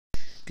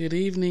Good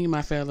evening,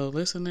 my fellow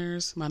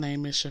listeners. My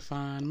name is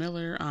Chiffon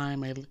Miller.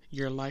 I'm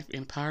your life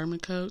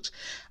empowerment coach.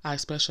 I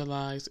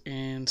specialize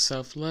in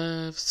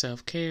self-love,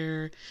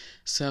 self-care,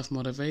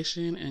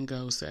 self-motivation, and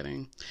goal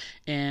setting.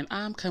 And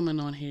I'm coming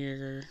on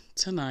here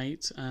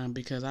tonight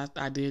because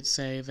I did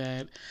say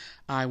that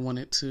I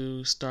wanted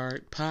to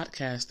start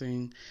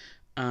podcasting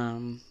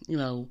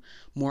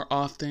more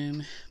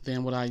often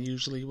than what I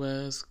usually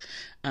was.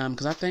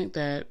 Because I think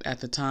that at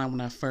the time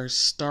when I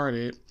first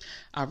started,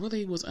 I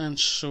really was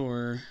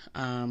unsure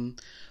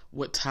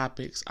what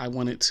topics I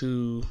wanted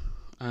to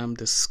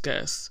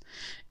discuss.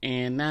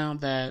 And now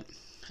that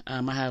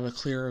I have a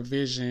clearer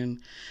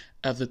vision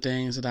of the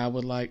things that I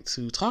would like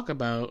to talk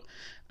about,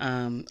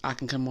 I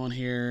can come on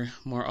here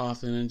more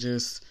often and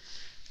just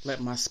let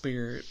my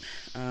spirit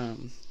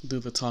do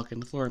the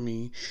talking for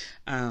me.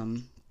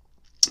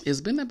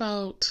 It's been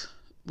about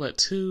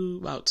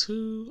two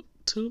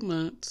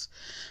months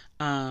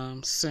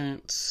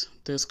since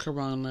this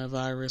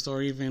coronavirus,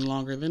 or even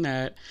longer than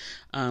that,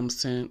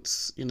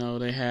 since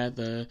they had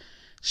the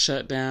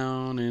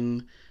shutdown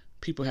and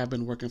people have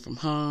been working from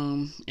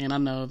home. And I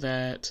know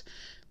that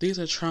these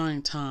are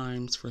trying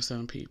times for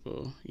some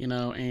people,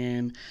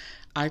 and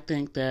I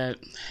think that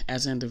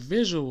as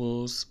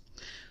individuals,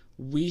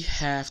 we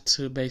have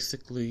to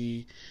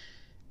basically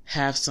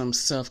have some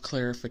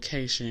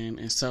self-clarification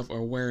and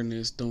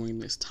self-awareness during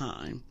this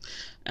time.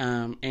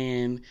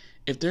 And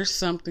if there's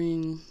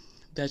something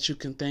that you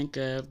can think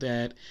of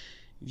that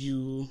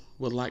you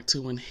would like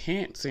to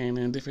enhance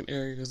in different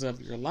areas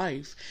of your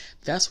life,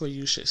 that's where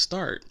you should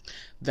start.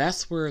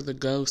 That's where the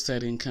goal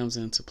setting comes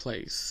into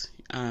place.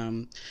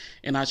 And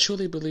I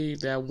truly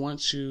believe that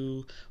once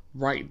you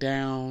write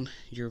down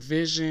your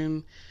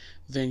vision,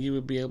 then you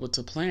would be able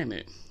to plan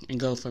it and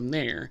go from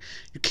there.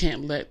 You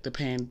can't let the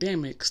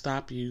pandemic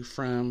stop you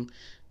from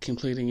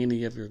completing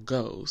any of your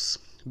goals,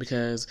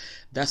 because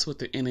that's what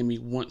the enemy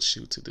wants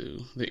you to do.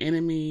 The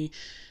enemy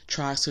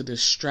tries to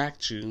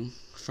distract you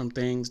from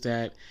things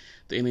that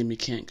the enemy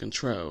can't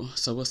control.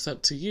 So it's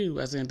up to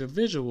you as an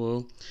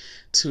individual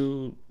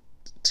to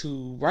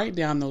write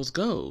down those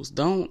goals.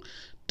 Don't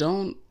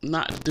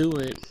not do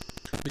it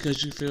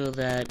because you feel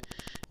that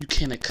you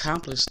can't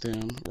accomplish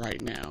them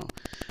right now.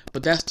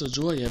 But that's the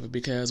joy of it,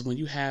 because when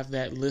you have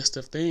that list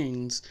of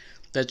things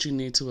that you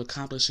need to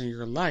accomplish in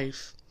your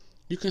life,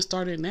 you can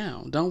start it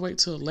now. Don't wait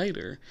till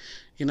later,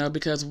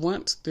 because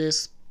once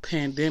this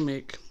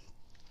pandemic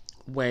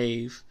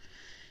wave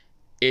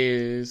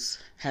has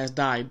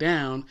died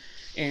down,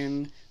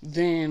 and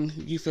then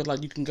you feel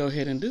like you can go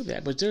ahead and do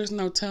that. But there's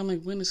no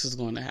telling when this is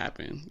going to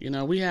happen.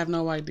 We have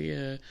no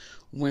idea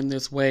when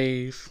this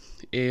wave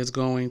is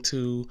going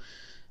to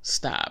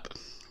stop,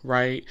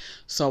 right?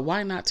 So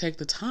why not take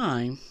the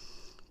time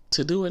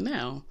to do it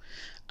now?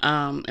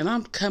 And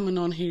I'm coming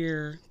on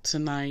here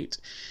tonight.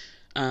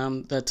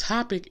 The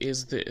topic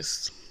is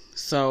this.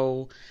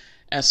 So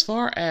as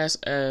far as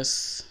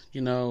us,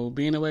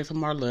 being away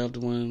from our loved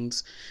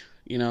ones,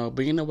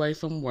 being away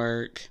from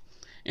work,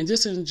 and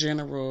just in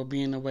general,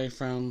 being away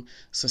from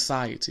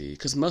society,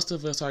 because most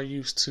of us are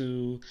used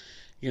to,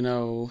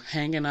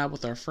 hanging out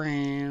with our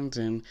friends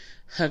and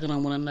hugging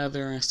on one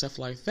another and stuff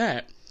like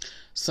that.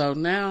 So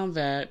now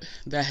that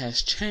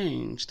has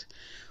changed,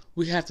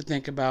 we have to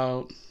think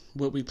about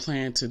what we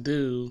plan to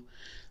do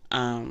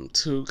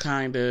to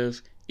kind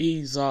of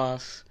ease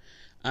off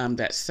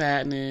that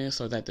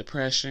sadness or that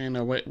depression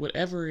or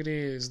whatever it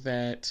is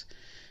that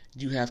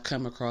you have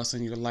come across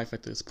in your life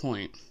at this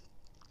point.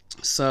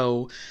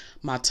 So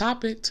my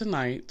topic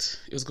tonight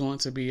is going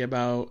to be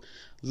about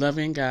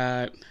loving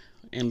God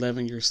and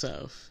loving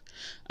yourself.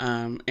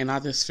 And I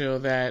just feel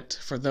that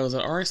for those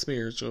that are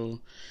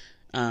spiritual,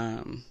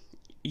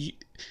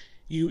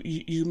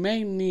 you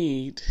may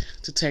need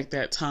to take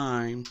that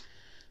time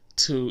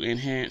to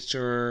enhance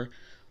your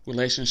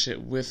relationship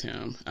with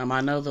Him.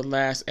 I know the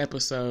last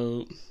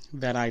episode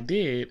that I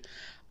did,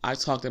 I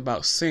talked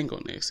about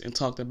singleness and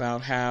talked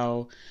about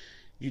how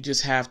you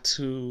just have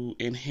to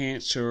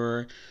enhance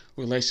your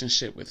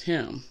relationship with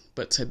Him.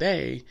 But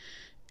today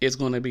is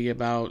going to be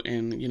about,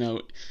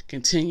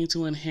 continue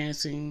to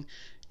enhancing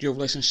your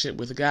relationship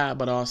with God,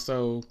 but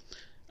also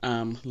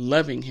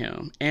loving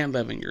Him and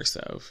loving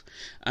yourself.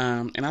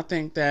 And I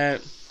think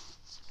that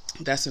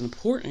that's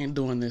important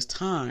during this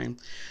time,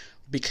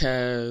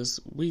 because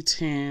we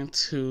tend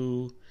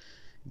to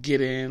get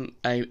in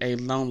a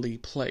lonely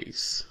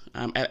place.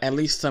 At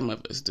least some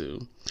of us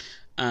do.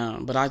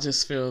 But I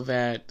just feel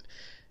that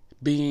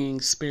being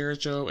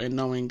spiritual and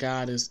knowing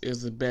God is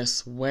the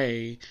best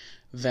way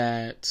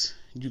that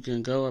you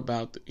can go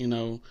about,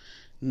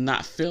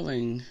 not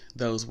feeling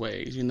those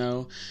ways,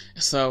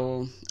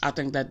 So I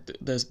think that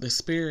the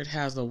Spirit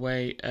has a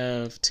way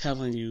of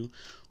telling you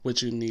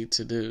what you need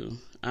to do.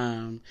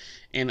 And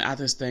I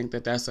just think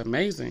that that's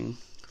amazing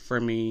for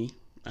me,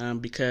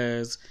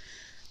 because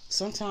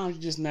sometimes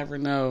you just never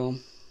know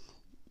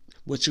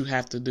what you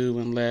have to do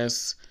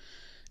unless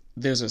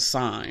there's a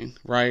sign,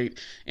 right?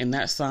 And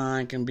that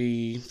sign can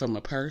be from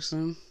a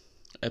person,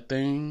 a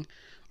thing,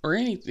 or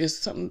it's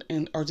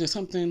something, or just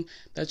something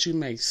that you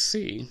may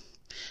see.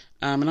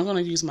 And I'm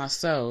going to use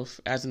myself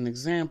as an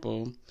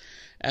example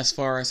as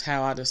far as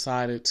how I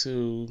decided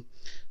to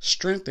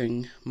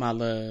strengthen my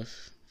love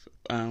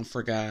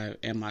for God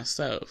and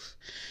myself.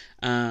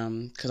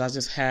 Because I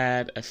just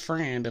had a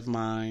friend of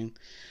mine.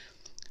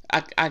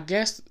 I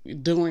guess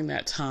during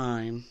that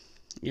time,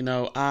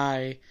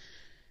 I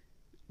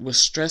was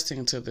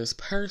stressing to this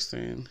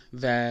person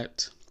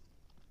that,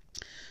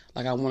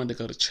 like, I wanted to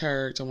go to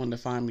church. I wanted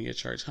to find me a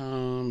church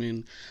home,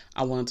 and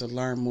I wanted to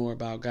learn more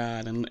about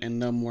God and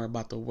know more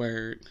about the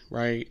Word,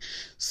 right?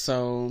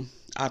 So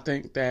I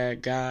think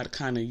that God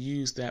kind of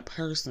used that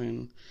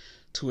person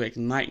to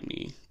ignite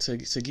me, to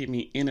get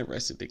me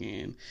interested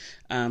again.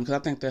 Because I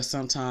think that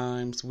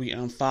sometimes we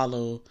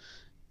unfollow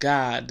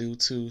God due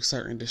to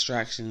certain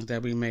distractions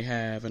that we may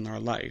have in our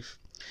life.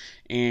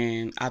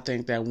 And I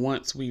think that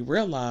once we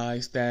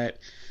realize that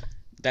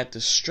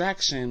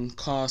distraction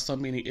caused so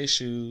many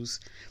issues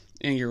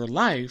in your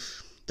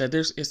life, that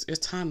it's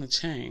time to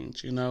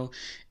change.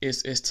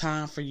 It's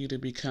time for you to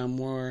become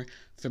more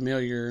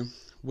familiar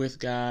with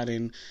God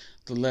and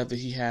the love that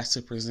He has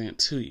to present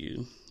to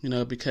you.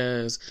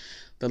 Because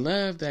the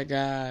love that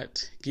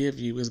God give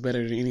you is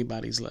better than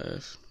anybody's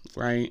love,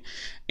 right?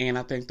 And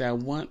I think that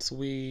once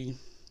we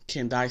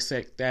can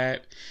dissect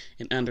that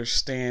and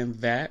understand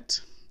that,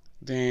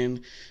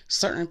 then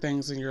certain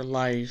things in your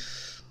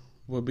life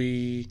will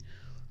be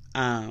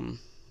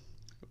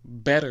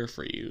better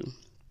for you.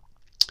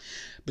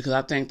 Because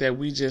I think that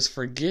we just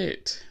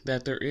forget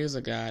that there is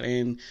a God,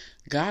 and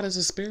God is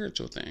a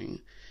spiritual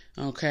thing.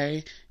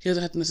 Okay? He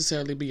doesn't have to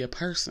necessarily be a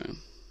person.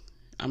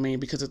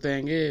 Because the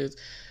thing is,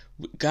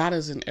 God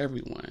is in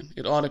everyone.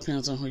 It all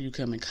depends on who you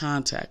come in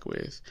contact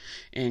with.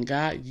 And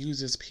God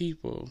uses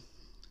people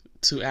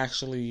to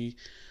actually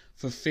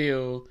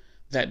fulfill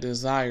that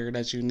desire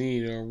that you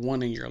need or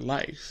want in your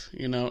life,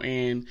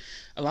 and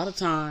a lot of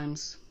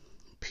times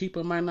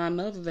people might not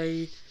know that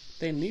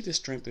they need to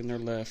strengthen their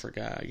love for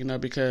God,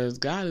 because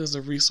God is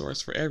a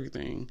resource for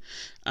everything.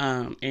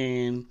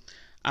 And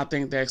I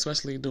think that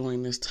especially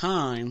during this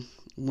time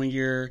when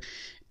you're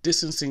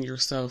distancing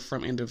yourself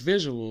from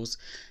individuals,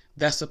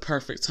 that's the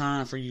perfect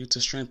time for you to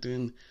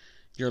strengthen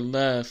your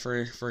love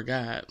for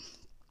God.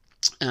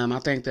 I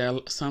think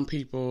that some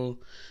people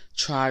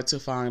try to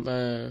find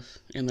love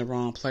in the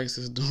wrong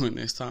places during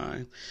this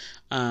time.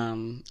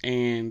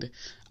 And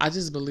I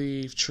just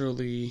believe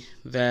truly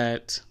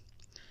that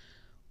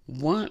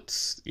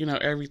once,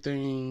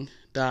 everything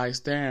dies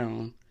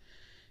down,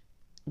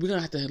 we're going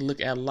to have to look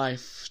at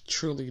life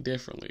truly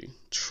differently.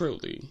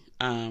 Truly.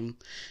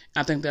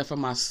 I think that for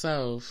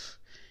myself,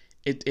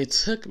 it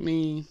took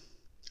me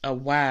a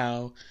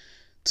while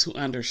to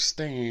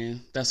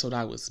understand that's what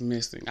I was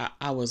missing.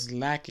 I was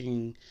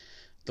lacking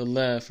the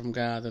love from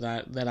God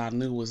that I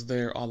knew was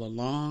there all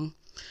along.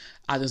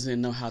 I just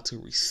didn't know how to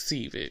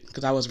receive it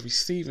because I was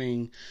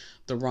receiving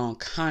the wrong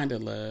kind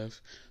of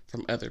love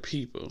from other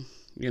people,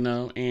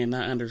 and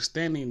not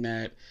understanding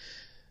that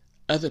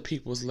other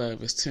people's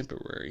love is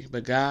temporary,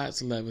 but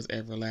God's love is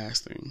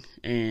everlasting.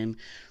 And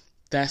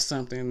that's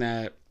something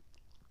that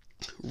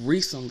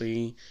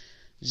recently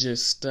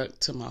just stuck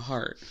to my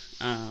heart,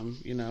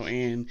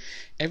 and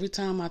every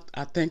time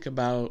I think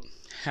about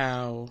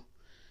how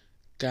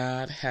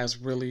God has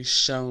really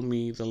shown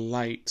me the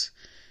light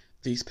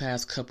these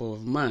past couple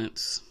of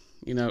months,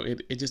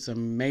 it just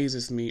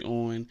amazes me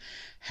on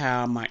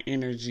how my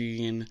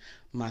energy and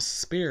my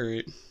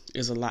spirit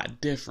is a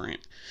lot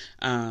different.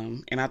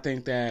 And I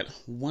think that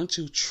once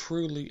you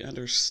truly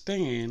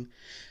understand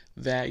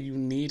that you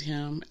need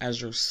Him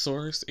as your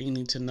source and you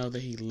need to know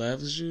that He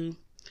loves you,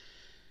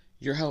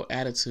 your whole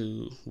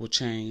attitude will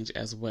change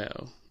as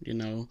well,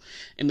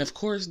 And of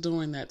course,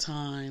 during that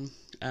time,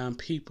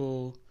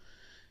 people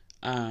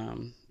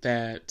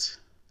that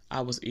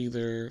I was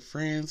either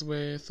friends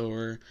with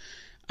or,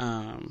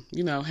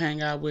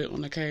 hang out with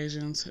on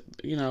occasions,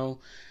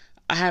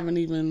 I haven't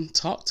even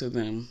talked to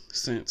them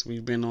since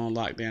we've been on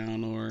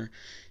lockdown or,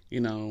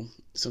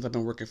 since I've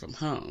been working from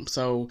home.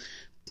 So,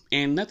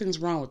 and nothing's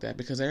wrong with that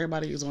because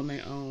everybody is on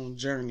their own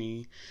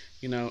journey,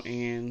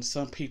 and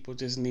some people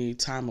just need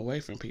time away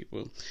from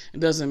people.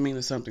 It doesn't mean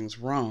that something's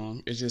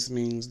wrong. It just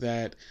means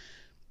that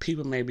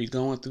people may be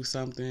going through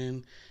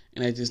something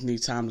and they just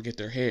need time to get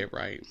their head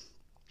right.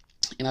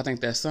 And I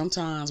think that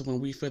sometimes when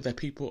we feel that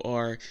people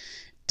are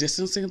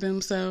distancing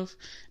themselves,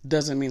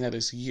 doesn't mean that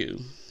it's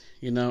you,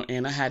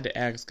 and I had to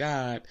ask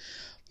God,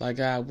 like,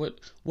 God,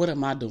 what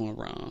am I doing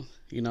wrong?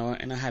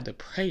 And I had to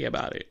pray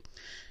about it.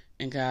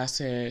 And God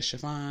said,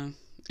 Siobhan,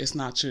 it's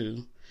not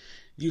you.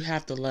 You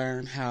have to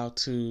learn how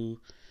to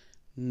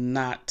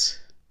not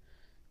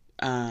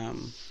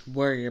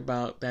worry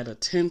about that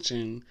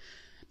attention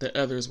that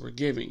others were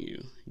giving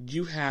you.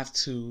 You have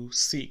to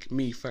seek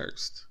me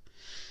first.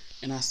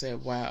 And I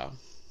said, wow,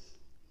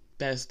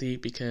 that's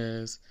deep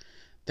because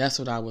that's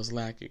what I was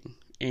lacking.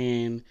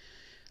 And,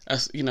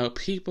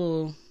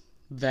 people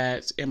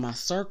that in my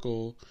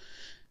circle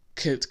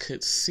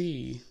could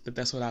see that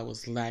that's what I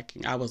was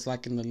lacking. I was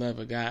lacking the love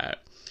of God.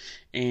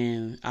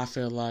 And I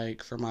feel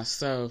like for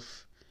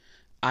myself,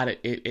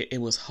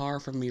 it was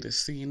hard for me to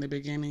see in the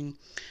beginning,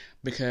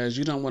 because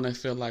you don't want to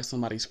feel like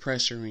somebody's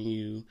pressuring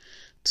you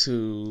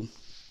to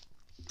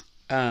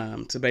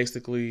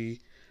basically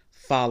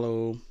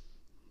follow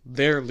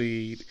their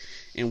lead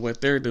in what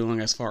they're doing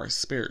as far as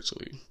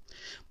spiritually.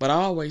 But I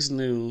always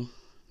knew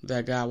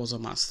that God was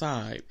on my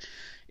side.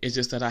 It's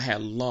just that I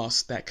had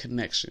lost that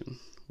connection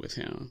with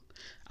Him.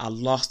 I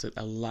lost it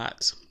a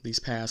lot these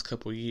past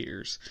couple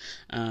years.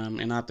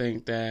 And I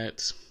think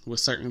that with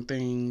certain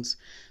things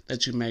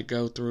that you may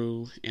go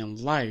through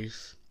in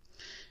life,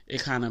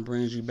 it kind of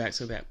brings you back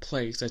to that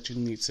place that you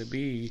need to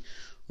be,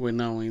 with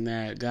knowing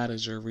that God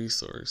is your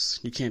resource.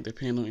 You can't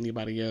depend on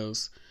anybody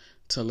else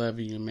to love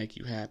you and make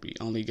you happy.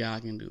 Only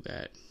God can do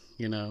that,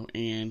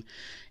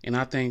 and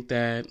I think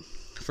that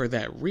for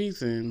that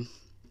reason,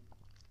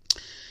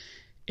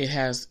 it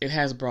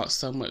has brought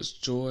so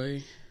much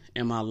joy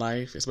in my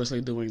life,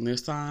 especially during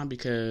this time,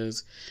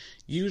 because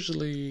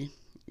usually,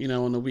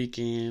 on the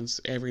weekends,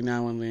 every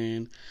now and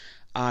then,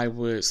 I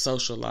would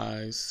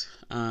socialize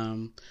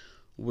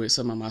with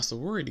some of my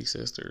sorority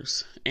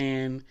sisters,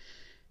 and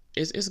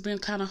it's been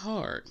kind of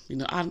hard.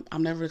 I'm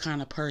never the kind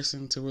of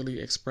person to really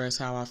express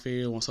how I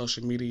feel on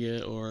social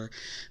media or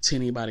to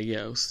anybody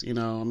else.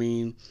 I'm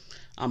an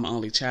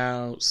only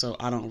child, so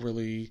I don't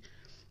really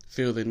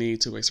feel the need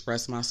to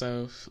express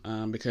myself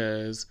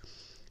because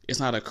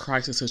it's not a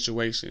crisis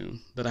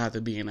situation that I have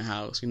to be in the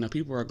house.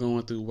 People are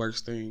going through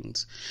worse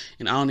things,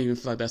 and I don't even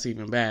feel like that's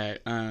even bad.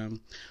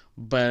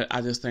 But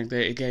I just think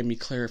that it gave me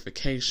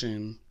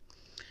clarification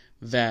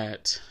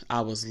that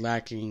I was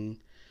lacking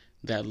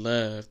that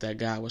love that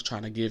God was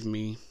trying to give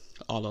me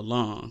all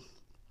along.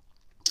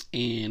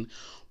 And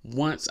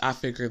once I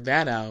figured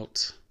that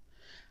out,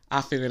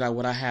 I figured out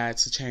what I had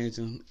to change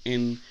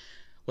in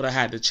what I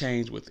had to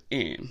change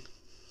within.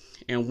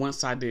 And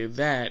once I did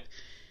that,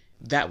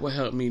 that will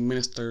help me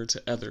minister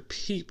to other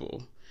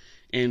people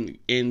and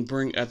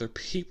bring other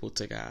people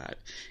to God,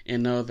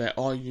 and know that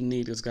all you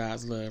need is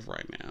God's love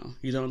right now.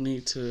 You don't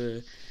need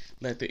to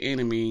let the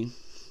enemy,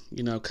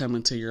 come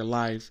into your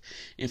life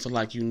and feel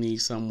like you need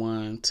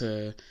someone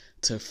to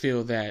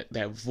fill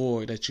that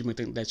void that you may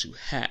think that you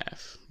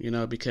have,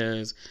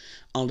 because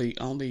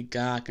only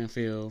God can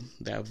fill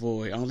that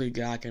void. Only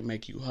God can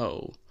make you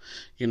whole,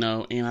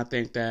 and I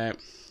think that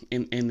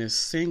in this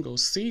single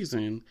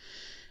season,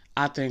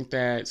 I think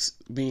that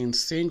being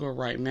single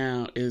right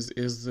now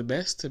is the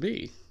best to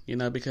be,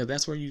 because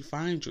that's where you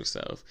find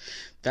yourself.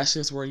 That's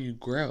just where you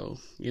grow,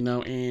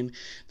 and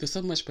there's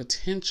so much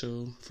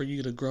potential for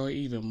you to grow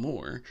even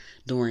more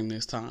during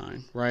this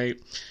time, right?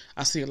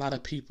 I see a lot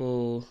of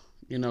people,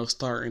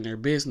 starting their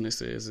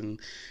businesses and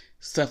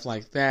stuff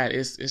like that.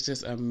 It's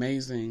just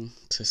amazing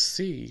to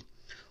see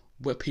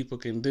what people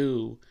can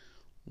do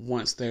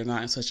once they're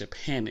not in such a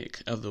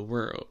panic of the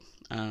world.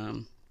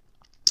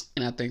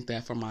 And I think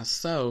that for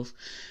myself,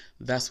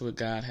 that's what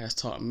God has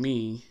taught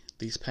me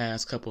these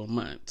past couple of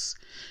months.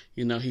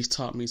 He's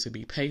taught me to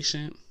be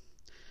patient.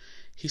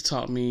 He's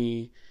taught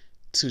me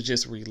to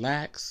just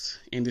relax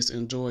and just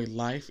enjoy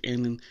life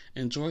and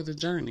enjoy the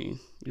journey,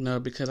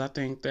 because I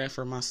think that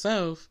for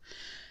myself,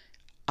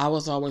 I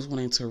was always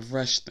wanting to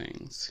rush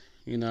things,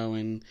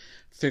 and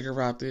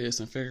figure out this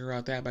and figure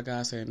out that. But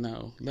God said,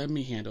 no, let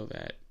me handle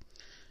that.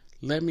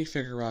 Let me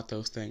figure out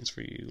those things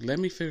for you. Let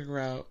me figure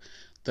out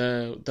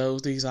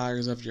those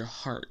desires of your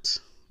heart,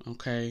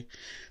 okay?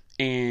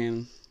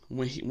 And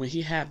when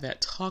he had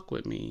that talk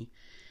with me,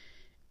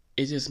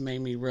 it just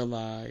made me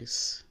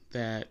realize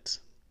that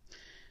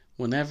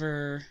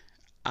whenever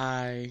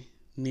I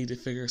need to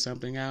figure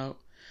something out,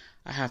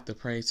 I have to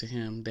pray to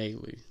Him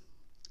daily.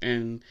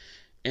 And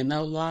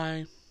no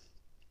lie,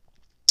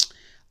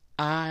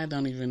 I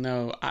don't even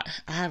know. I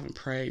haven't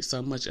prayed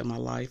so much in my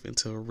life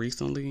until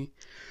recently,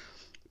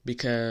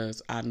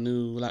 because I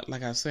knew,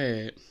 like I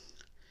said,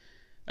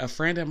 a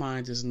friend of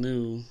mine just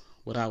knew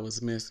what I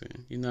was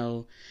missing,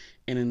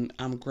 and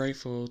I'm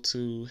grateful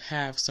to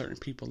have certain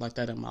people like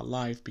that in my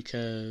life,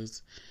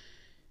 because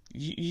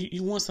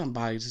you want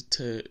somebody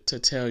to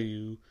tell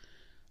you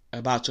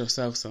about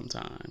yourself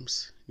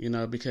sometimes,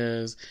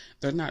 because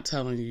they're not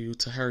telling you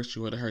to hurt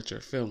you or to hurt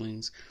your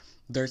feelings.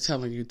 They're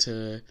telling you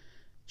to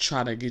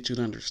try to get you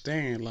to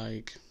understand,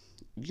 like,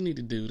 you need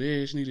to do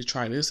this, you need to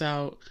try this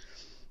out,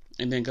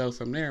 and then go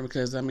from there.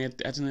 Because, at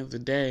the end of the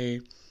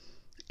day,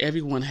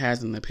 everyone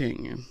has an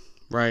opinion,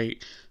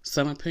 right?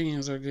 Some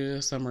opinions are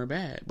good, some are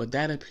bad. But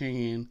that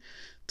opinion,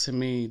 to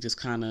me, just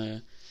kind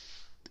of,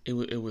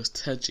 it was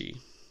touchy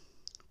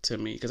to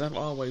me, because I've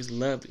always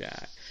loved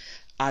God.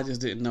 I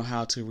just didn't know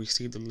how to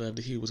receive the love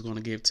that He was going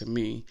to give to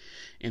me,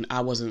 and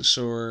I wasn't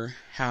sure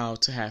how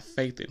to have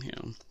faith in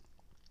Him.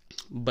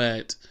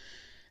 But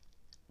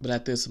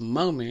at this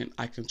moment,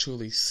 I can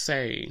truly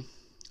say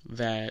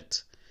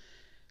that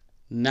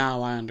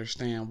now I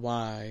understand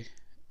why,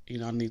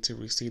 I need to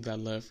receive that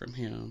love from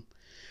Him.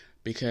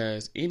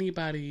 Because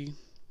anybody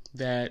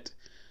that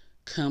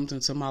comes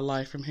into my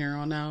life from here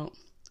on out,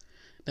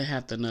 they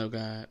have to know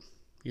God,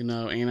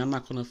 and I'm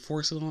not going to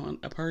force it on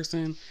a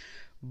person,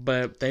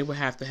 but they would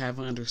have to have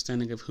an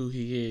understanding of who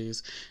he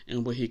is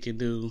and what he can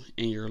do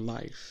in your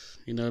life,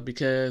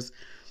 because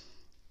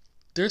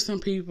there's some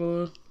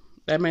people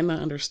that may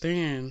not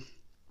understand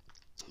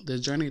the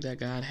journey that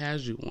God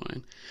has you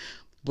on,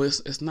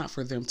 but it's not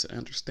for them to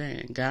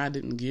understand. God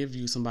didn't give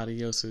you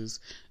somebody else's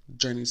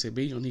journey to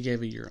be on. He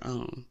gave you your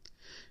own,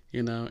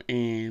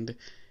 and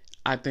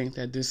I think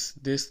that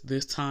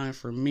this time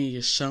for me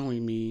is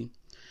showing me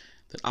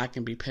that I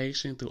can be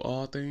patient through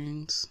all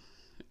things,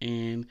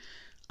 and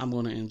I'm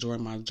going to enjoy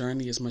my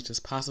journey as much as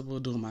possible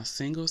during my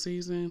single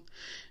season,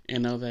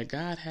 and know that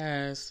God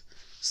has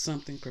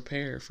something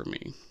prepared for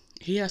me.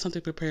 He has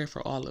something prepared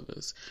for all of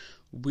us.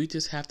 We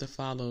just have to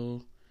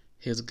follow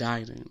his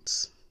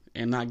guidance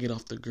and not get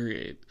off the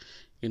grid,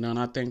 and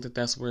I think that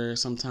that's where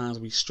sometimes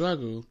we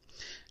struggle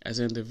as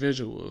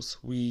individuals.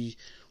 We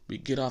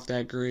get off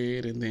that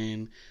grid, and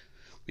then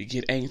we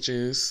get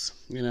anxious,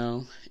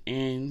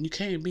 and you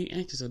can't be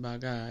anxious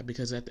about God,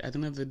 because at the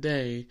end of the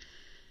day,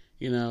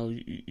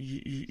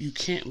 you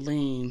can't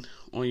lean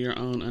on your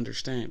own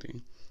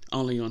understanding,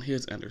 only on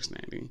his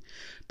understanding,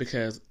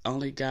 because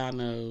only God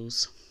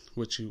knows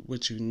what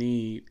you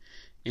need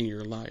in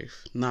your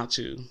life, not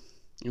you.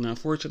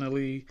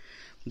 Unfortunately,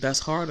 that's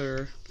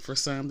harder for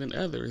some than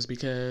others,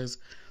 because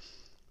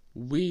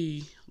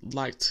we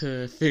like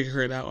to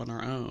figure it out on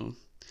our own,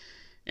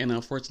 and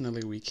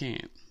unfortunately we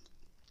can't.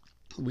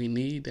 We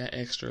need that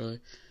extra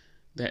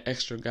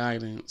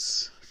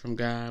guidance from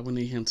God. We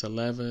need him to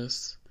love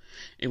us,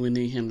 and we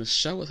need him to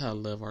show us how to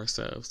love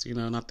ourselves,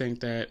 and I think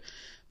that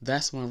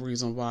that's one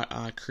reason why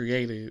I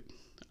created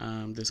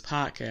this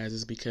podcast,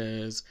 is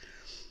because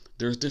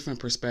there's different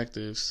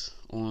perspectives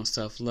on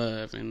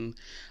self-love, and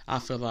I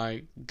feel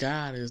like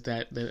God is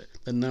the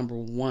number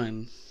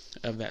one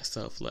of that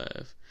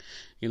self-love,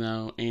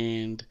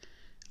 and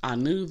I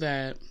knew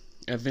that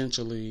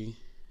eventually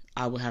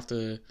I would have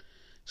to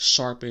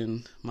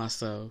sharpen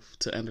myself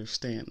to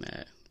understand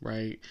that,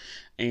 right?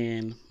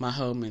 And my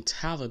whole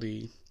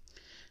mentality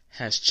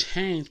has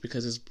changed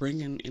because it's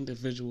bringing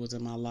individuals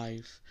in my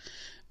life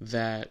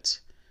that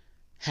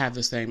have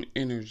the same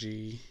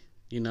energy,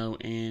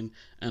 and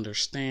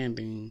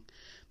understanding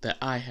that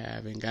I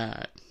have in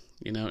God,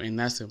 and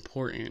that's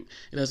important.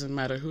 It doesn't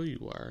matter who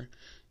you are.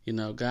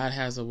 God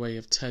has a way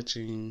of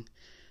touching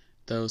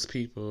those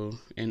people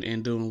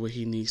and doing what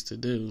he needs to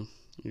do,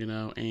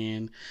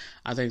 and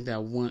I think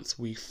that once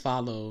we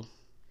follow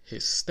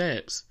his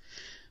steps,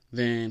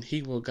 then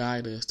he will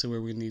guide us to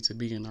where we need to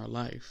be in our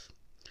life.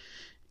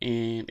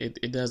 And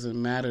it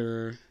doesn't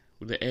matter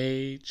the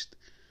age,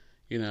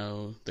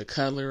 the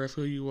color of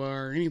who you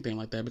are, or anything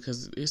like that,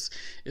 because it's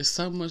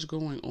so much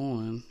going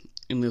on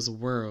in this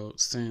world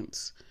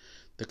since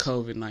the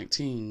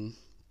COVID-19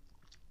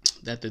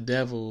 that the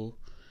devil,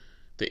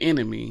 the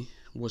enemy,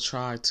 will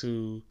try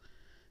to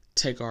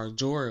take our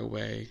joy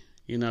away,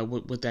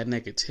 with that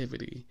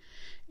negativity.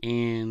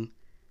 And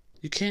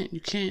you can't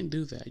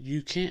do that.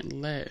 You can't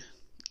let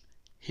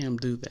him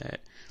do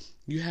that.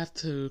 You have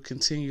to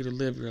continue to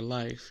live your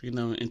life,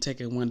 and take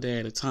it one day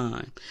at a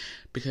time,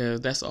 because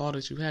that's all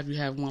that you have. You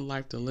have one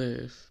life to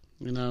live,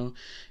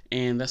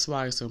 and that's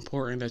why it's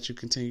important that you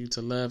continue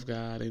to love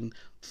God and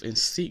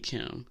seek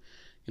him,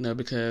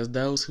 because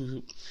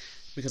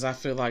because I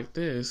feel like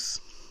this,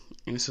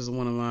 and this is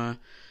one of my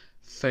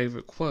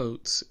favorite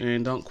quotes,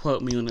 and don't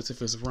quote me on this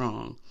if it's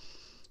wrong,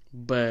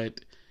 but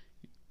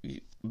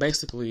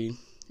basically,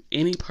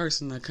 any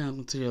person that comes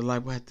into your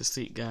life will have to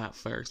seek God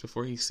first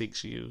before he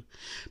seeks you,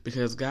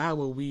 because God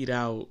will weed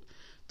out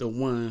the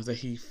ones that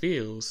he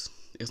feels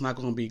is not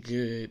going to be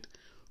good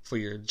for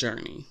your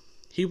journey.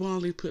 He will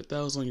only put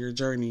those on your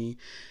journey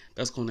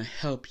that's going to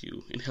help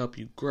you and help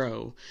you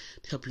grow,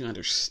 help you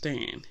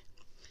understand.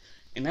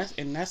 And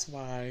that's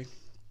why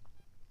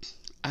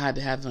I had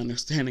to have an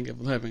understanding of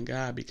loving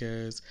God,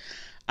 because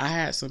I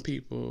had some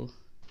people,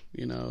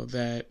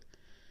 that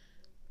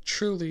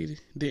truly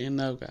didn't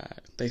know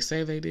God. They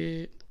say they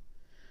did,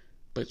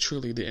 but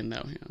truly didn't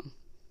know him.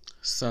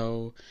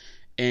 So,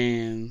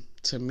 and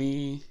to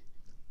me,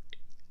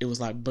 it was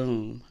like,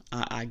 boom,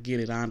 I get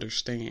it. I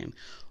understand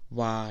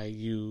why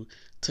you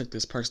took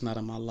this person out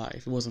of my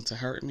life. It wasn't to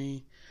hurt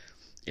me.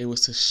 It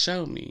was to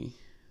show me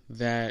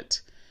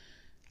that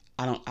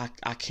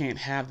I can't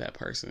have that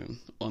person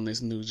on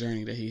this new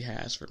journey that he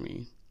has for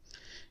me,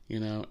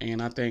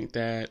 and I think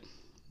that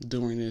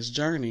during this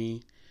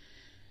journey,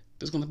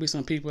 there's going to be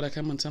some people that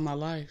come into my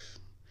life,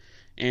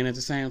 and at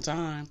the same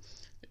time,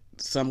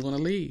 some going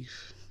to leave,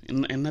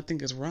 and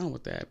nothing is wrong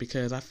with that,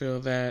 because I feel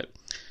that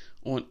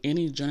on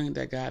any journey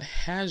that God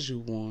has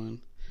you on,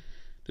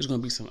 there's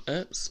going to be some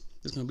ups,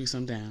 there's going to be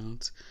some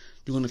downs.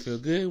 You're going to feel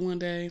good one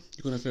day,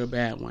 you're going to feel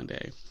bad one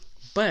day,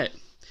 but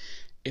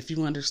if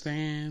you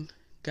understand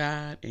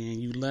God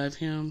and you love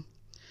him,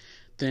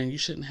 then you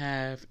shouldn't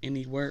have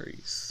any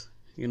worries.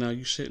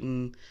 You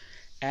shouldn't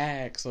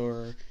ask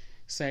or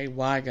say,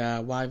 why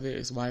God, why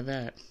this, why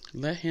that.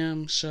 Let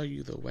him show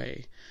you the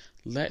way.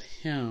 Let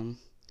him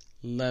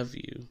love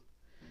you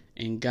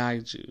and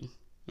guide you,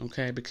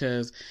 okay?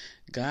 Because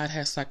God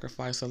has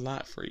sacrificed a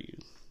lot for you.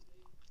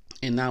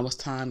 And now it's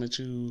time that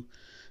you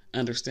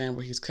understand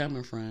where he's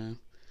coming from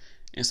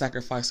and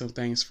sacrifice some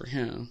things for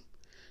him.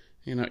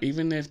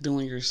 Even if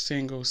during your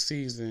single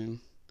season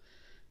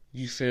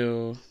you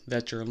feel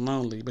that you're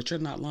lonely, but you're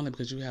not lonely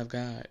because you have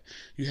God.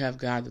 You have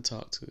God to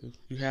talk to.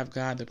 You have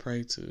God to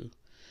pray to.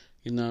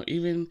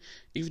 Even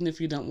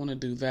if you don't want to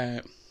do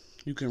that,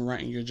 you can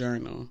write in your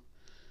journal,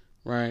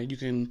 right? You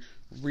can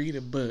read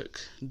a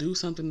book. Do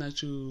something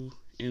that you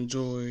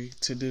enjoy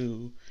to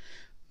do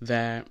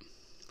that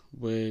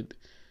would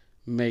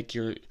make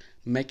your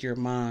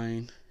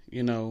mind,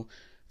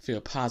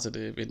 feel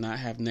positive and not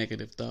have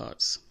negative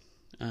thoughts.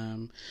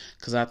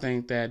 Because I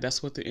think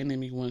that's what the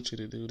enemy wants you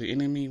to do. The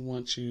enemy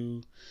wants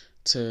you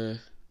to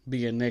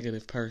be a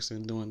negative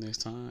person during this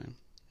time.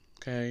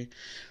 Okay,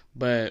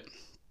 but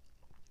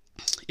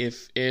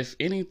if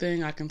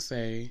anything I can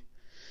say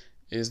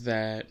is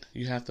that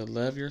you have to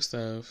love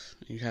yourself,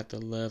 you have to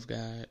love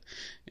God,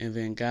 and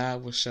then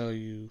God will show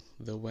you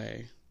the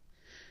way.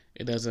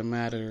 It doesn't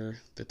matter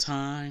the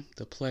time,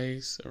 the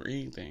place, or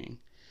anything.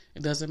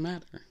 It doesn't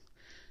matter.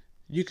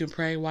 You can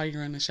pray while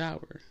you're in the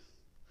shower.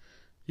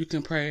 You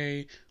can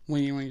pray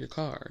when you're in your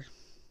car,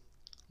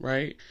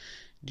 right?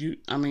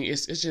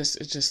 It's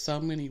just so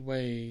many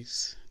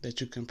ways that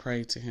you can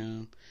pray to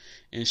Him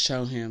and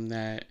show Him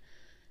that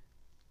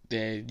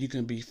you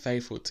can be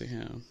faithful to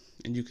Him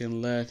and you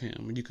can love Him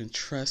and you can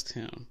trust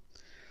Him.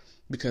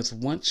 Because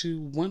once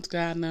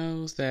God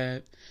knows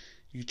that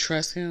you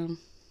trust Him,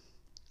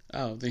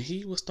 then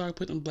He will start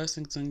putting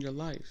blessings in your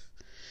life.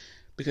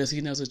 Because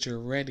He knows that you're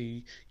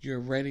ready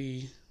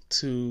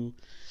to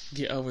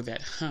get over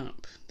that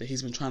hump that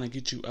He's been trying to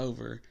get you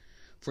over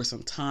for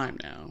some time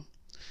now.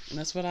 And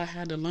that's what I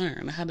had to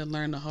learn. I had to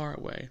learn the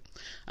hard way.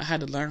 I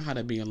had to learn how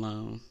to be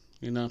alone.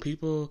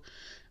 People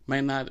may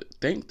not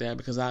think that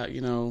because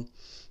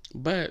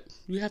but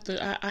you have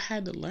to, I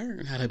had to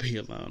learn how to be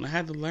alone. I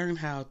had to learn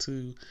how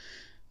to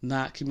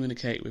not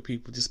communicate with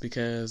people just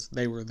because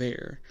they were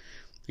there,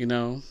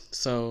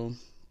 So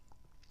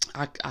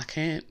I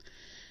can't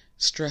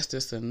stress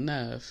this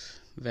enough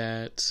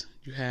that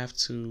you have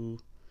to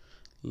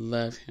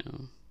love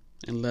Him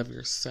and love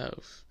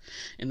yourself.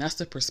 And that's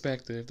the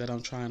perspective that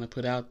I'm trying to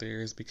put out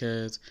there, is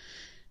because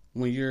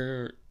when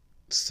you're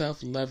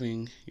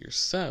self-loving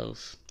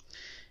yourself,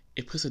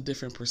 it puts a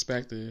different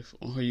perspective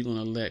on who you're going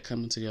to let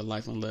come into your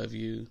life and love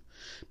you.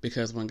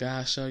 Because when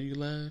God show you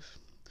love,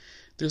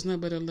 there's no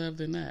better love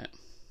than that.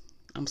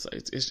 I'm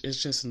sorry,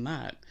 it's just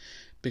not.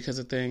 Because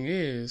the thing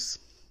is,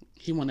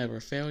 He won't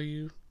ever fail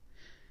you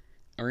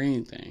or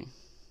anything.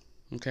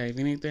 Okay, if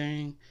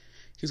anything,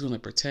 He's going to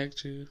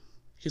protect you.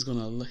 He's going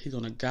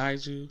to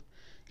guide you.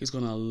 He's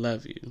going to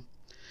love you.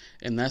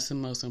 And that's the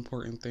most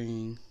important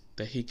thing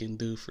that He can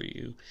do for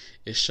you,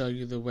 is show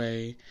you the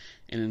way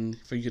and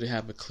for you to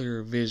have a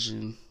clearer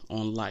vision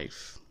on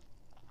life.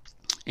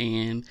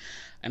 And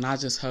I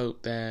just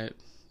hope that,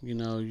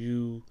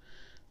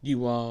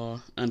 you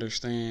all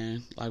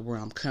understand like where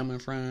I'm coming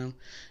from.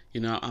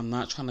 I'm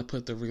not trying to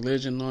put the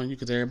religion on you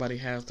because everybody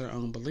has their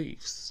own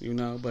beliefs,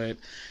 but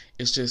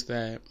it's just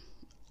that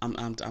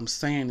I'm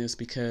saying this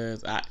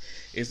because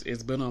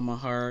it's been on my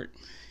heart,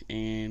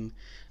 and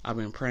I've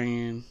been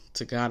praying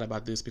to God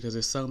about this because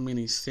there's so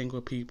many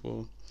single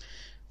people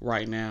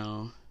right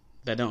now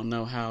that don't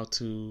know how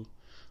to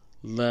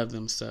love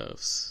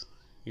themselves,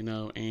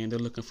 and they're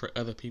looking for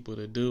other people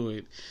to do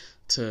it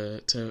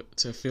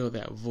to fill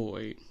that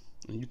void.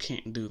 And you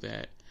can't do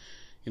that.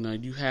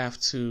 You have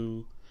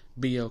to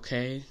be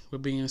okay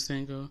with being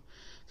single,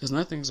 because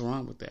nothing's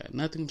wrong with that.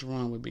 Nothing's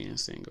wrong with being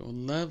single.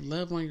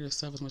 Love on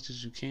yourself as much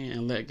as you can,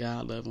 and let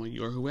God love on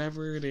you, or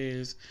whoever it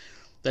is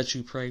that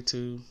you pray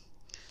to.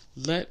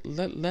 Let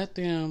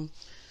them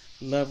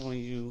love on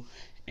you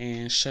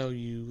and show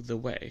you the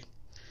way.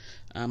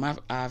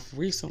 I've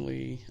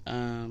recently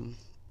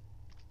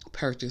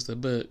purchased a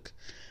book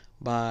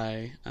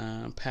by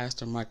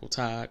Pastor Michael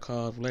Todd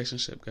called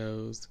Relationship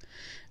Goals.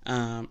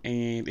 And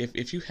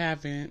if you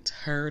haven't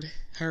heard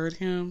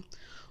him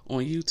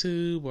on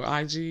YouTube or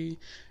IG,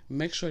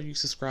 make sure you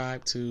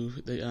subscribe to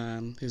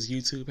his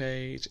YouTube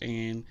page.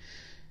 And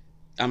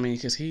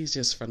because he's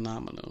just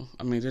phenomenal.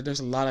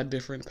 There's a lot of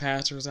different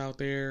pastors out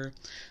there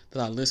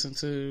that I listen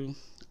to,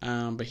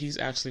 but he's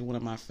actually one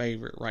of my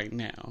favorite right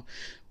now,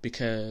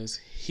 because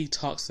he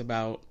talks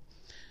about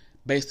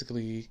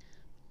basically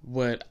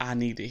what I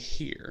need to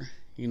hear.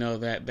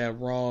 That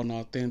raw and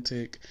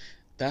authentic.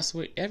 That's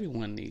what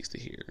everyone needs to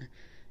hear.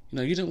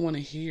 You don't want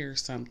to hear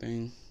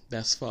something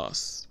that's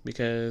false,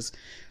 because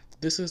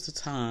this is the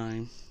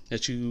time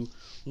that you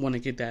want to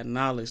get that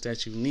knowledge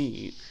that you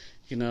need,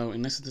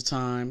 and this is the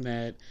time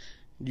that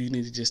you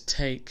need to just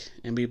take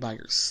and be by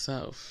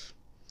yourself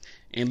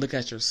and look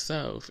at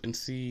yourself and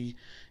see,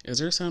 is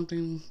there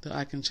something that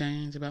I can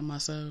change about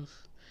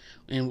myself?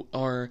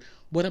 Or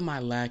what am I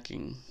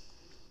lacking?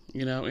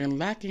 And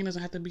lacking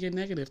doesn't have to be a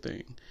negative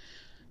thing,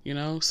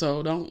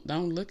 so don't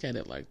look at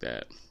it like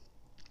that.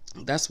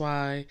 That's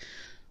why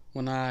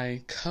when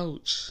I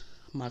coach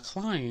my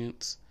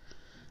clients,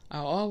 I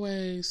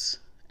always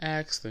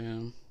ask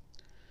them,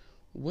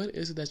 What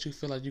is it that you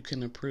feel like you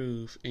can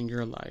improve in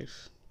your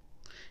life?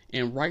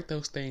 And write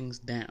those things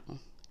down.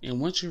 And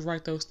once you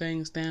write those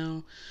things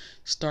down,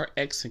 start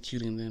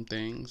executing them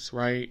things,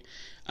 right?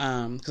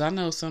 Because I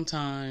know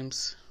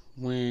sometimes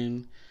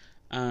when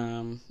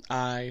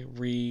I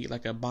read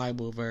like a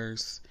Bible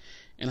verse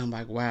and I'm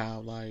like,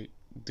 wow, like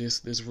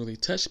this really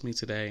touched me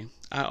today.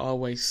 I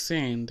always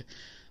send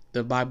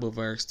the Bible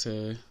verse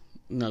to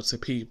to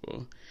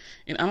people.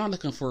 And I'm not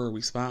looking for a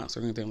response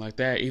or anything like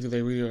that. Either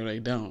they read it or they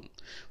don't.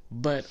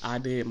 But I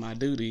did my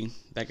duty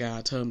that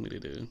God told me to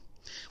do,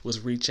 was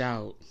reach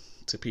out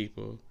to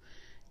people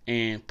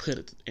and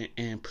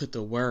put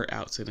the word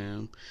out to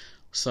them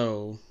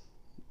so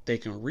they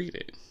can read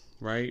it,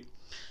 right?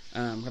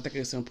 I think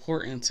it's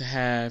important to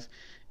have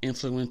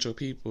influential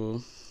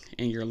people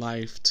in your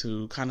life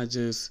to kind of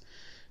just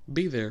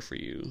be there for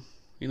you,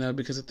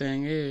 because the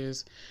thing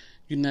is,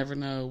 you never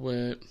know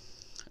what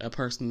a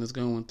person is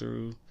going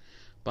through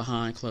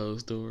behind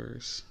closed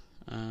doors.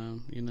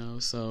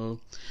 So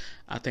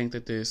I think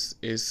that this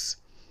is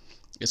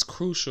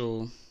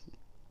crucial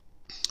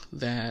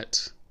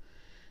that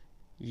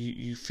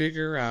you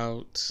figure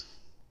out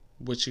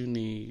what you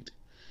need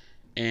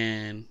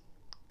and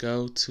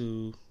go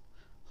to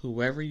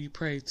whoever you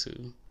pray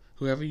to,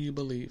 whoever you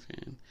believe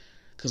in,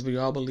 because we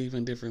all believe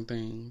in different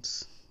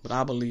things. But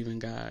I believe in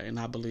God, and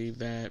I believe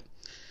that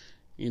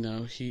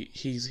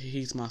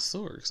he's my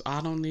source.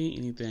 I don't need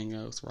anything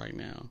else right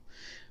now.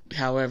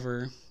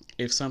 However,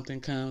 if something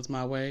comes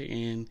my way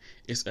and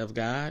it's of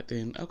God,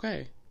 then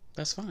okay,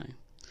 that's fine.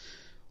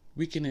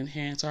 We can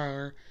enhance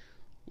our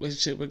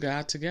relationship with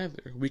God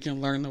together. We can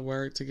learn the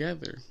word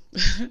together.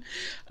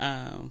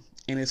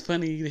 And it's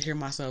funny to hear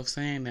myself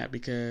saying that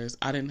because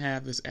I didn't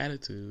have this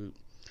attitude,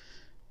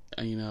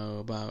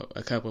 about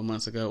a couple of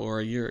months ago or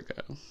a year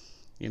ago.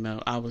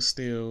 I was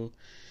still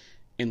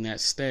in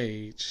that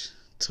stage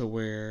to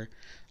where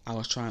I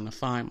was trying to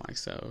find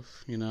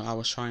myself. I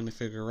was trying to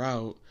figure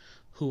out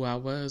who I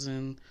was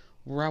and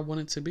where I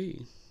wanted to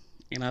be.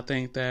 And I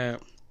think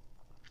that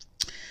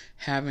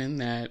having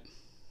that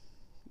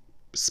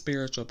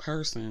spiritual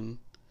person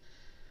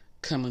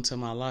come into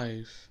my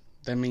life,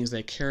 that means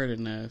they cared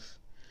enough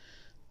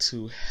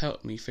to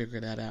help me figure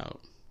that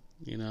out,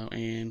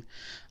 and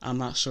I'm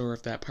not sure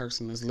if that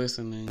person is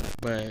listening,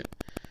 but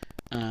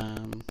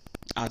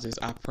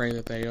I pray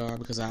that they are,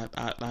 because I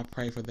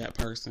pray for that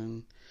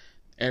person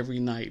every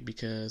night,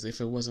 because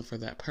if it wasn't for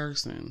that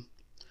person,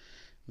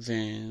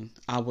 then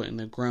I wouldn't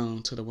have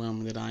grown to the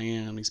woman that I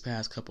am these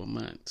past couple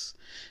months.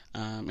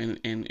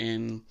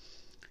 And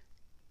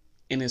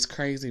it's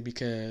crazy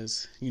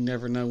because you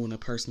never know when a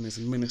person is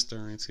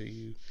ministering to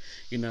you,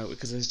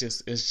 because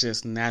it's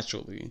just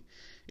naturally,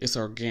 it's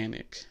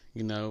organic,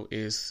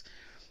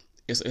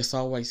 it's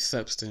always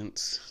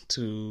substance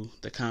to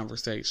the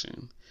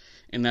conversation.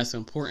 And that's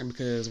important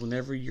because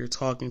whenever you're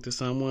talking to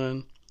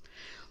someone,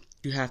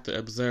 you have to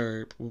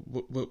observe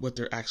what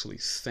they're actually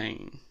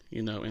saying,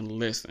 and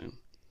listen.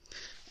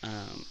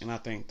 And I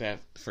think that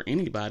for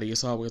anybody,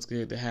 it's always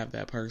good to have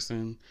that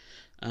person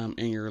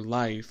in your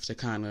life to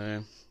kind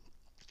of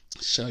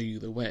show you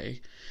the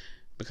way.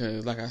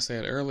 Because like I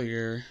said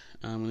earlier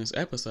in this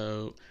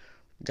episode,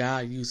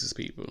 God uses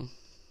people.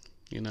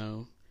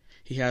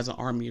 He has an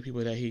army of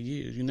people that he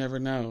uses. You never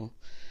know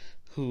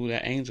who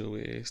that angel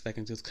is that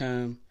can just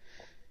come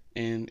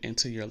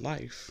into your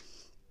life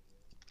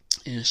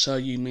and show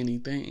you many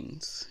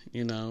things,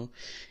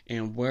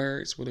 and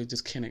words really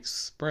just can't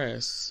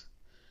express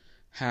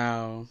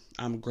how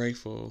I'm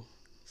grateful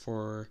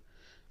for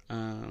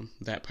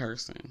that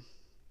person,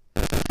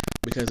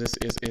 because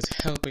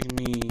it's helping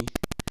me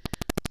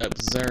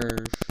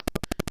observe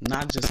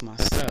not just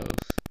myself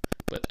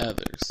but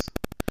others.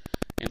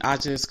 And I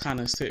just kind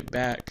of sit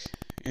back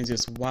and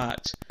just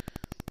watch,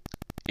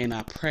 and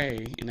I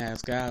pray and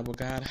ask God, well,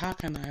 God, how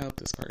can I help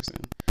this person?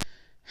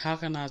 How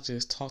can I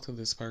just talk to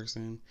this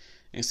person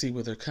and see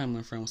where they're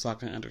coming from so I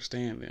can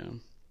understand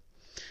them?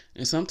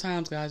 And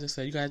sometimes God just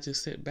say, you gotta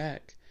just sit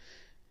back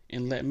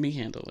and let me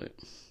handle it.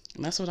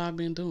 And that's what I've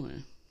been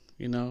doing.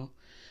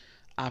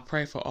 I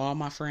pray for all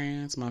my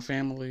friends, my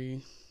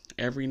family,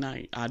 every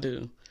night. I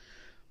do.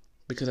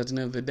 Because at the end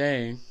of the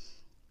day,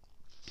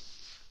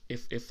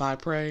 if I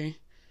pray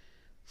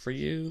for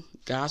you,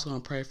 God's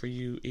going to pray for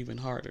you even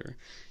harder.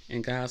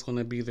 And God's going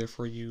to be there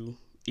for you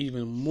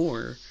even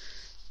more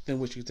than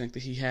what you think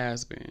that he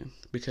has been.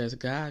 Because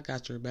God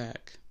got your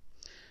back.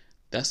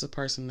 That's the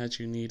person that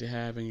you need to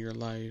have in your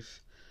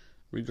life,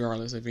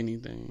 regardless of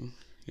anything.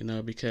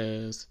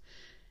 Because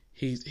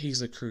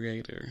he's a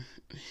creator.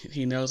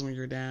 He knows when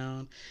you're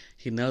down.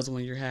 He knows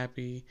when you're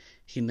happy.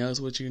 He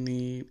knows what you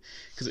need.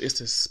 Because it's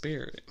the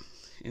spirit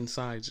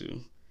inside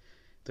you.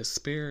 The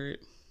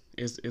spirit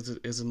is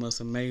the most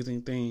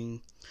amazing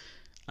thing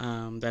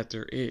that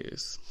there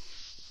is.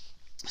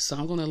 So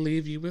I'm going to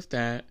leave you with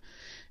that.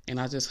 And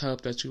I just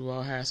hope that you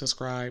all have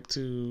subscribed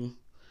to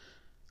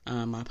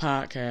my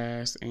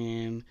podcast.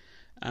 And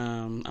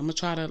I'm going to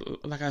try to,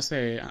 like I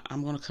said,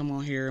 I'm going to come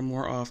on here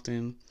more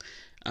often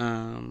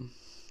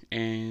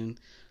and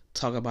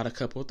talk about a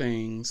couple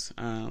things.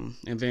 And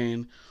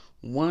then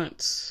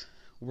once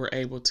we're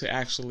able to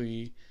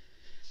actually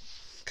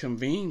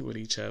convene with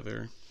each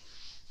other,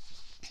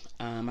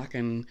 I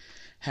can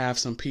have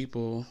some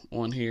people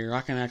on here.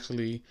 I can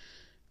actually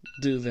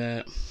do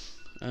that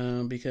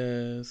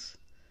because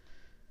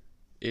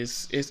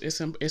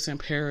it's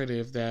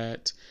imperative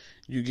that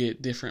you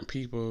get different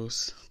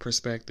people's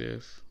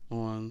perspective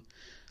on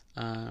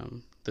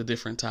the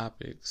different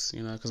topics.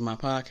 Because my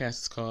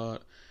podcast is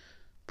called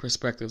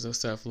Perspectives of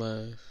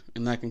Self-Love,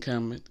 and I can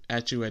come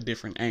at you at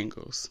different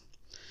angles.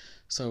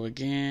 So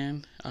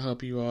again, I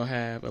hope you all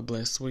have a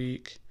blessed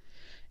week,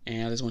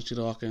 and I just want you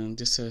to all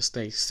just to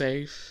stay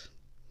safe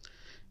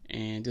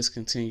and just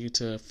continue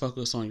to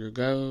focus on your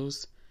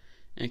goals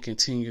and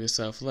continue to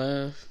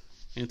self-love.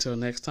 Until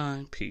next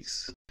time,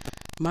 peace.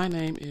 My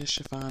name is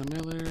Shafana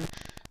Miller.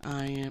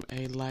 I am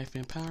a life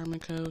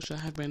empowerment coach. I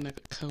have been a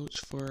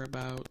coach for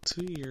about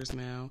 2 years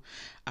now.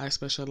 I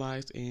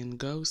specialize in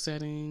goal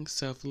setting,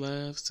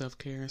 self-love,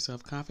 self-care, and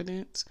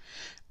self-confidence.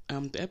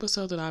 The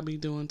episode that I'll be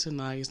doing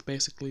tonight is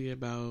basically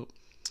about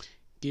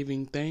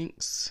giving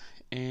thanks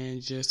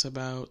and just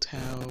about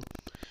how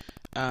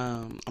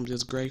I'm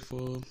just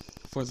grateful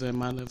for the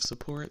amount of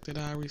support that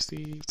I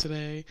received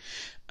today.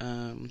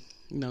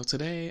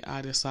 Today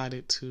I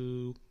decided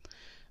to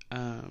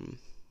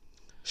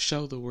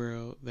show the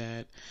world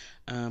that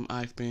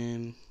I've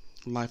been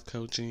life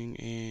coaching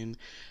and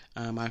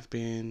I've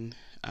been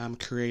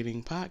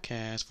creating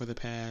podcasts for the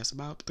past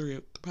about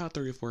 3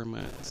 or 4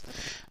 months,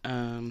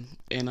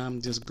 and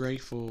I'm just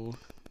grateful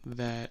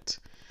that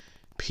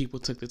people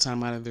took the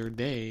time out of their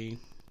day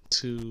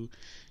to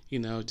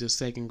just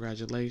say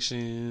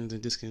congratulations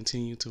and just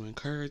continue to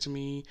encourage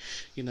me,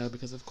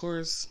 because of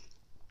course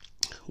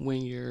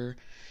when you're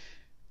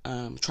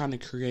trying to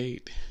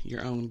create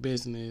your own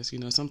business,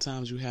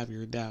 sometimes you have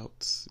your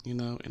doubts,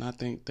 and I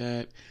think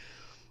that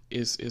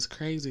is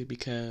crazy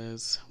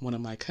because one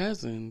of my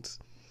cousins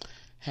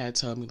had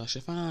told me, like,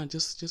 Shafan,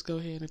 just go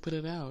ahead and put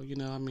it out.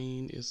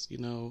 It's,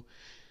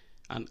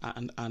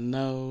 I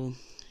know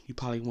you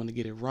probably want to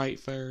get it right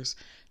first,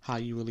 how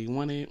you really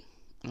want it.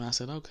 And I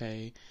said,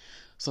 okay,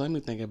 so let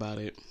me think about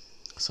it.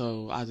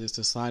 So I just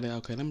decided,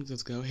 okay, let me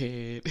just go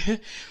ahead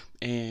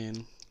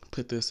and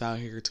put this out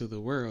here to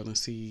the world and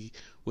see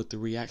what the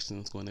reaction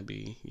is going to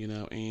be,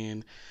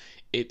 and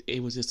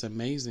it was just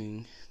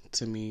amazing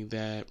to me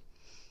that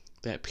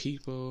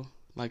people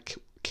like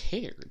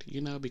cared,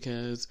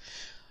 because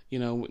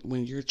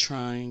when you're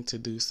trying to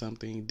do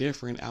something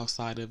different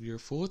outside of your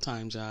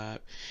full-time job,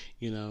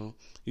 you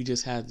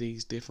just have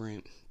these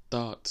different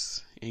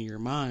thoughts in your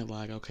mind,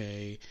 like,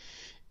 okay,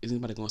 is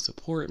anybody going to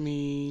support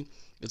me?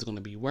 Is it going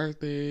to be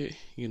worth it?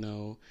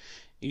 You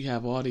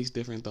have all these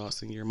different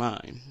thoughts in your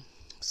mind.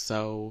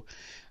 So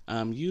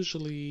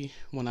usually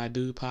when I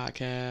do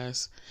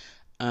podcasts,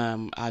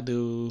 I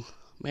do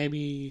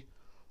maybe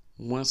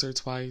once or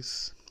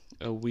twice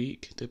a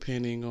week,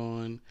 depending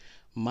on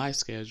my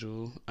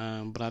schedule.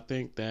 But I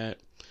think that,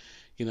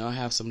 I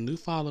have some new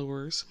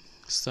followers,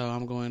 so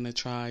I'm going to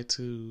try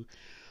to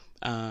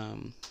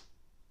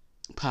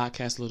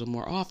podcast a little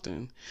more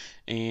often.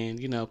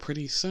 And,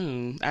 pretty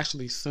soon,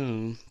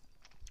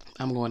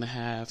 I'm going to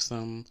have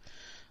some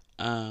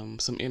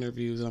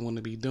interviews that I'm going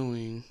to be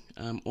doing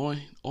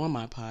on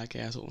my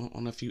podcast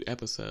on a few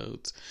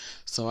episodes.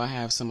 So I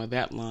have some of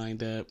that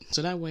lined up,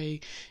 so that way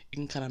it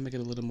can kind of make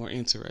it a little more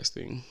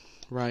interesting,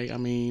 right?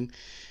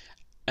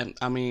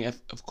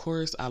 Of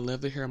course, I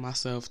love to hear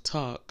myself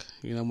talk,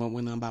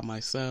 when I'm by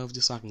myself,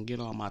 just so I can get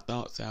all my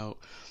thoughts out.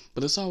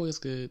 But it's always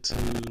good to,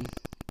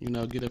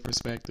 get a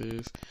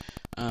perspective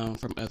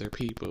from other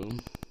people.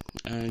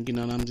 And,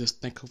 and I'm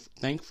just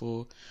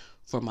thankful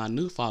for my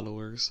new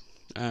followers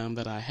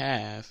that I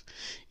have,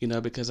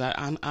 because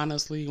I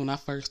honestly, when I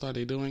first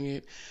started doing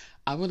it,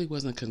 I really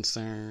wasn't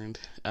concerned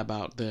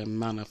about the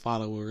amount of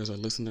followers or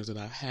listeners that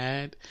I've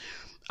had.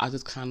 I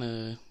just kind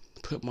of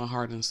put my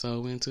heart and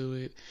soul into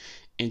it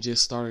and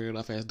just started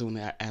off as doing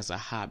that as a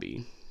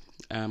hobby.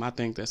 I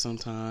think that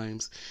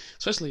sometimes,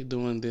 especially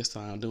during this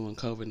time, during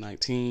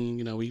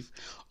COVID-19, we've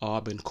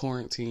all been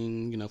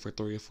quarantined, for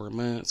 3 or 4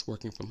 months,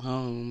 working from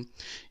home,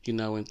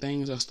 and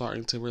things are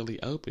starting to really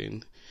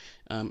open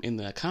in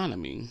the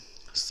economy.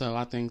 So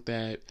I think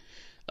that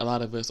a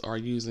lot of us are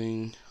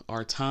using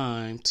our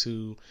time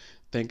to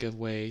think of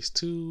ways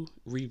to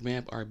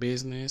revamp our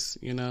business,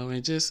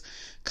 and just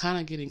kind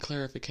of getting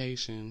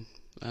clarification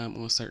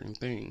on certain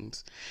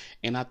things.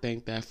 And I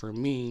think that for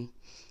me,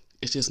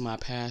 it's just my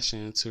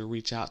passion to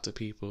reach out to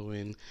people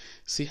and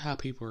see how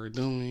people are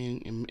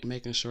doing and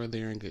making sure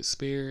they're in good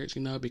spirits,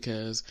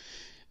 because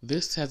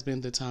this has been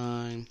the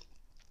time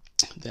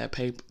that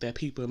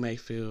people may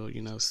feel,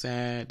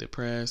 sad,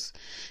 depressed,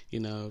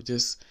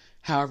 just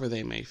however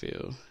they may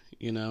feel,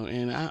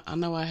 and I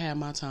know I had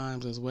my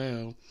times as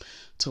well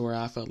to where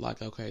I felt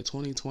like, okay,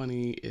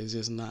 2020 is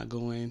just not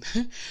going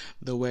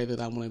the way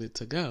that I wanted it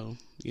to go,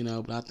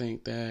 but I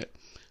think that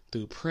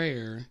through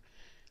prayer,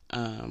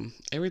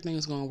 everything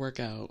is going to work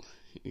out,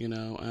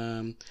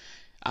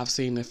 I've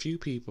seen a few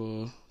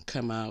people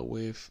come out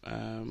with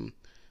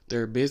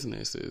their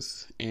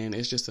businesses. And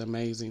it's just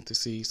amazing to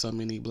see so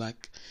many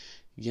Black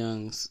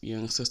young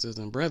sisters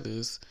and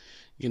brothers,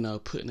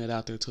 putting it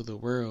out there to the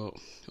world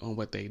on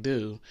what they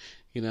do,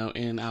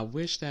 and I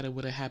wish that it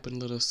would have happened a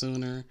little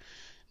sooner,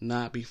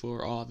 not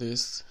before all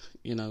this,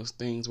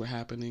 things were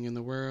happening in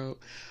the world,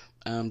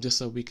 just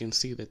so we can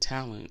see the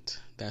talent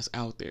that's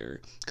out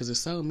there, because there's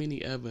so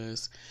many of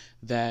us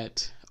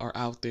that are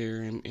out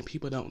there and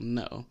people don't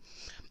know,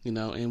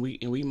 and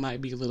we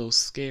might be a little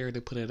scared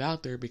to put it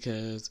out there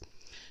because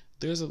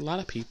there's a lot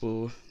of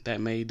people that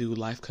may do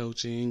life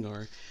coaching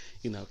or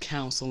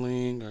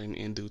counseling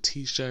and do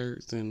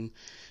t-shirts and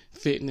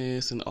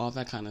fitness and all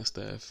that kind of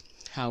stuff.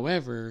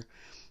 However,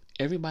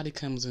 everybody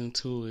comes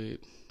into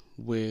it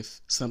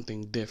with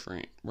something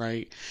different,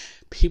 right?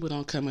 People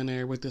don't come in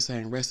there with the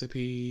same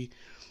recipe,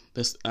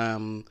 the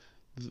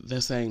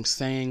same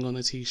saying on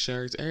the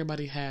t-shirts.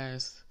 Everybody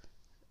has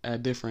a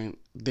different.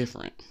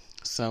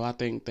 So I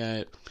think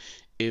that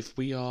if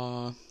we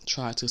all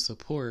try to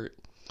support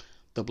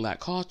the Black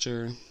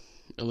culture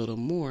a little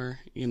more,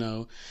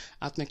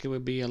 I think it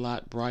would be a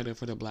lot brighter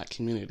for the Black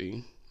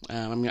community.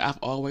 I've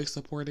always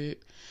supported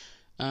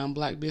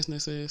Black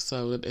businesses,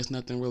 so it's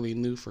nothing really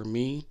new for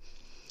me.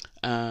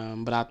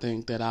 But I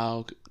think that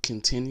I'll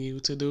continue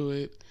to do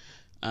it.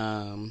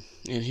 And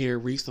here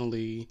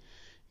recently,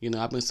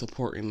 I've been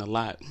supporting a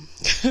lot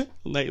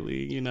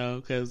lately,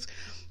 because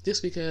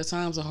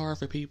times are hard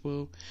for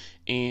people,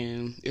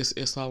 and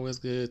it's always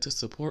good to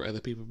support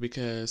other people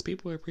because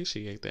people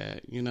appreciate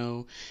that,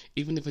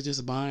 even if it's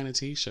just buying a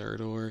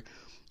t-shirt or,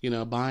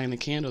 buying a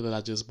candle that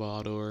I just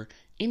bought or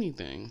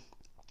anything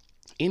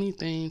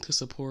to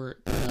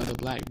support the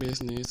Black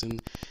business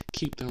and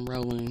keep them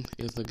rolling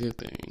is a good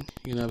thing,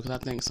 because I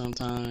think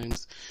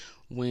sometimes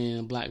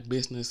when Black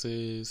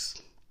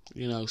businesses,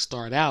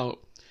 start out,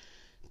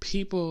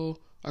 people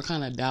are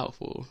kind of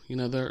doubtful.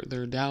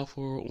 They're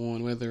doubtful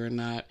on whether or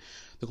not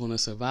they're going to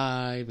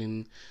survive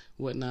and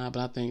whatnot.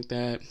 But I think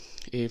that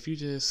if you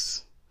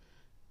just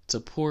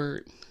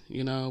support,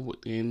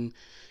 and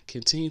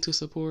continue to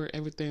support,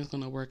 everything's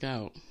going to work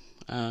out.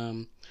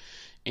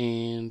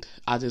 And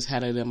I just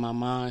had it in my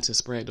mind to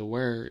spread the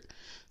word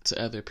to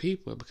other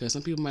people because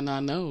some people might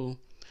not know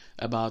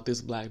about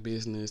this Black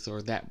business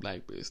or that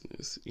Black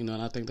business, and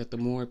I think that the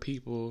more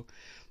people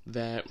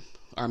that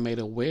are made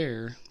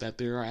aware that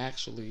there are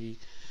actually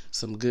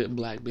some good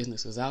Black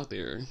businesses out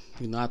there,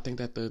 I think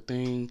that the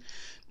thing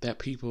that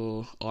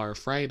people are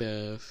afraid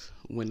of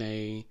when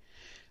they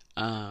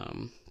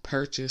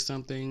purchase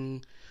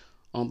something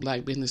on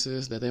Black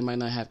businesses that they might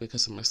not have good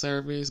customer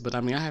service, but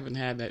I haven't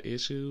had that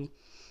issue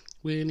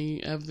with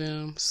any of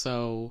them,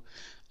 so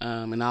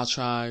and I'll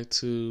try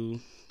to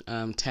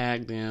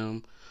tag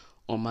them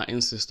on my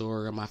Insta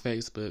story or my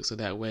Facebook so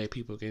that way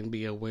people can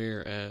be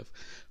aware of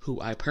who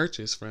I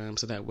purchase from,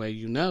 so that way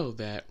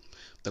that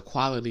the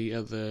quality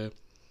of the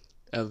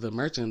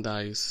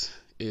merchandise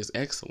is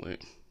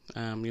excellent,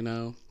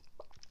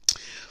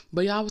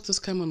 But yeah, I was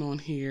just coming on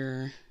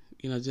here,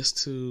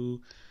 just to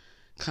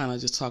kind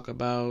of just talk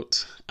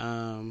about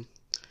how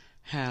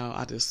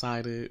I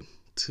decided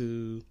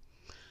to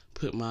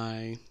put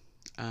my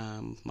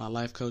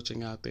life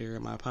coaching out there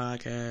in my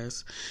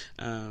podcast.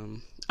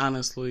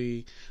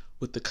 Honestly,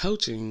 with the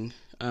coaching,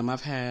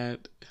 I've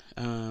had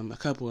a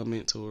couple of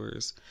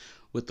mentors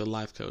with the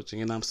life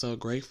coaching, and I'm so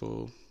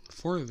grateful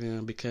for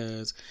them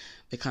because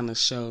they kind of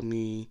showed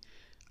me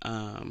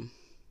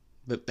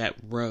that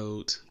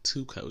road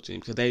to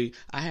coaching, because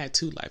I had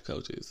two life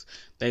coaches.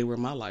 They were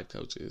my life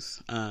coaches,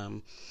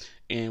 and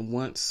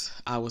once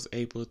I was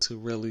able to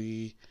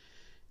really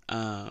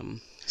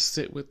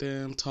sit with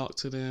them, talk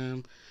to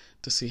them,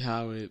 to see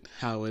how it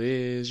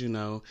is,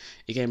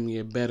 it gave me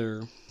a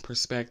better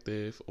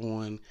perspective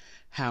on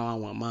how I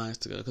want mine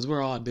to go, because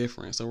we're all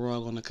different, so we're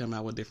all going to come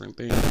out with different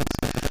things,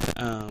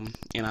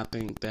 and I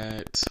think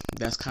that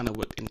that's kind of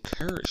what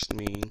encouraged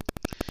me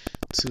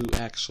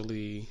to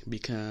actually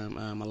become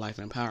a life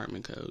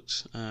empowerment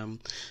coach,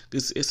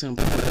 because it's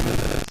important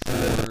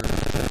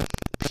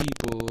for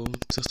people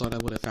to start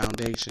out with a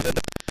foundation,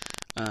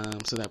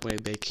 so that way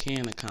they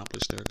can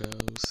accomplish their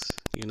goals,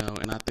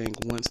 and I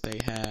think once they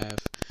have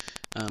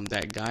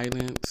that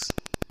guidance,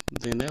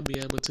 then they'll be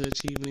able to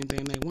achieve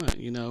anything they want.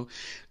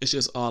 It's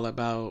just all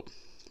about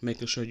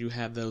making sure you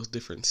have those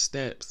different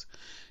steps,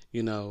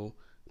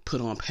 put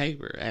on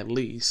paper at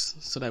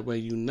least, so that way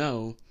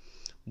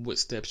what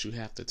steps you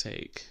have to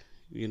take,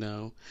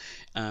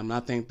 I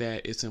think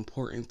that it's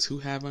important to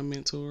have a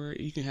mentor.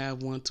 You can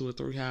have 1, 2, or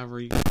 3, however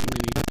many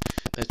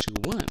that you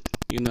want,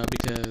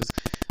 because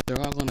they're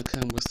all going to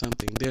come with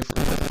something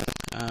different,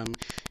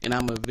 and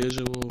I'm a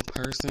visual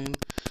person,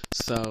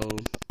 so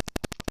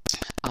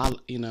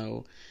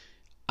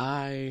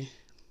I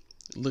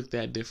looked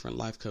at different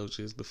life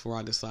coaches before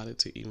I decided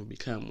to even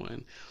become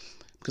one,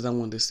 because I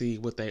wanted to see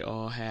what they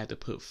all had to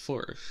put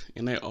forth,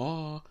 and they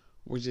all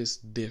were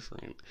just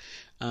different,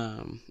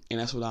 and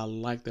that's what I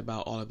liked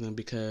about all of them,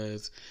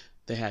 because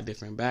they had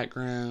different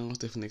backgrounds,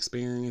 different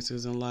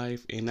experiences in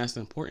life, and that's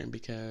important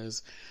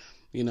because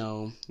you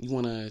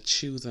want to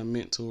choose a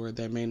mentor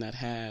that may not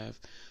have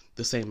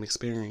the same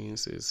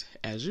experiences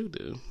as you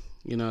do,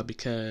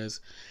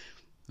 because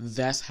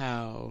that's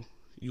how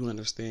you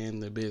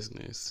understand the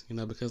business,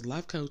 because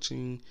life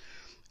coaching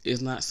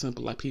is not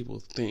simple like people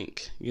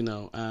think.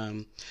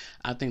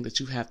 I think that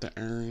you have to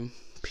earn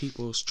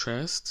people's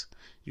trust.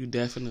 You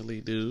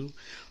definitely do,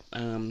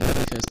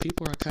 because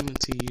people are coming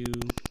to you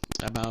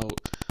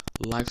about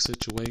life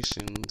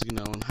situations,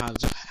 and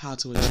how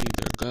to achieve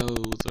their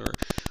goals or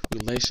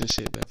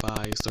relationship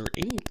advice or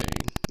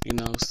anything,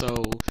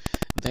 So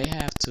they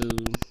have to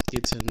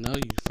get to know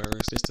you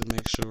first just to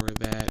make sure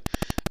that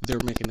they're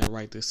making the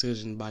right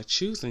decision by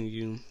choosing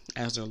you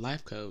as their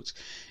life coach.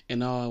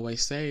 And I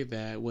always say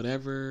that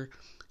whatever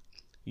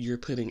you're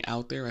putting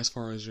out there as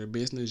far as your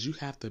business, you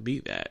have to be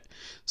that.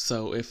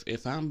 So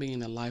if I'm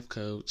being a life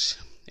coach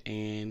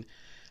and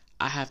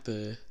I have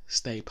to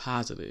stay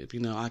positive,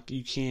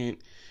 you can't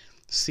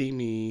see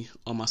me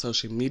on my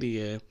social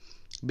media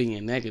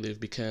being negative,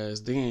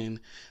 because then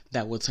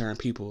that will turn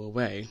people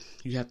away.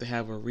 You have to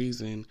have a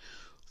reason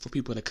for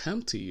people to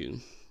come to you,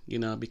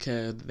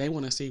 because they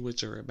want to see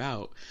what you're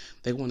about.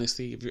 They want to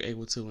see if you're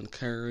able to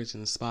encourage,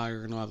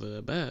 inspire, and all the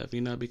above,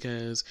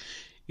 because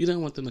you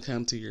don't want them to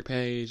come to your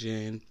page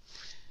and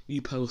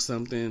you post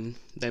something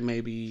that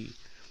may be,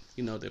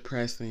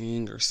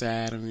 depressing or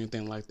sad or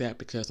anything like that,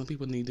 because some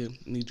people need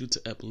you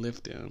to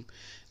uplift them,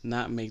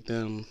 not make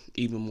them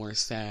even more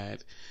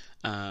sad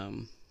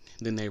than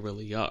they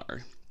really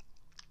are.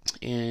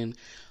 And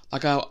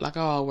like I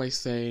always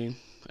say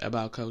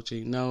about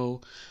coaching,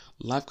 no,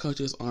 life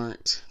coaches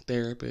aren't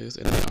therapists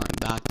and they aren't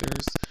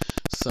doctors,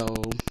 so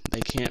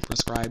they can't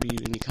prescribe you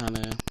any kind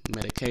of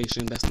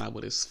medication. That's not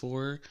what it's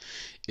for.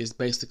 It's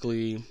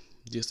basically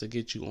just to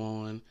get you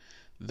on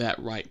that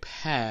right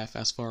path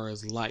as far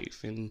as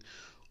life, and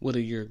what are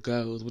your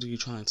goals, what are you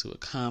trying to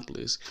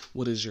accomplish,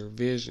 what is your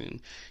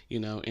vision,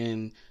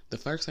 and the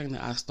first thing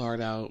that I start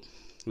out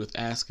with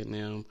asking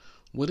them,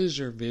 what is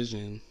your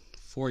vision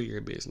for your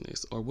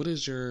business, or what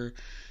is your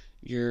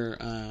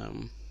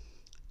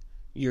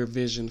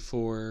vision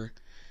for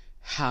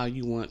how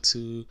you want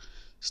to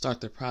start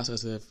the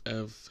process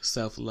of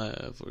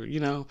self-love, or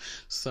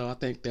so I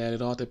think that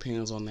it all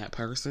depends on that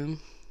person.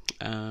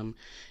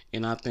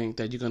 And I think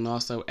that you can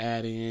also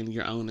add in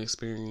your own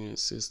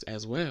experiences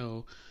as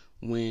well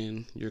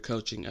when you're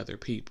coaching other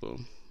people.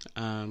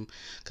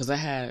 Because I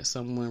had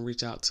someone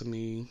reach out to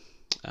me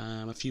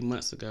a few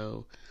months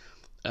ago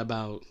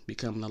about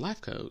becoming a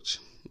life coach,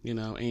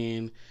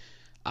 and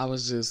I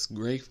was just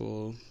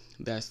grateful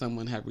that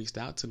someone had reached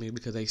out to me,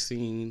 because they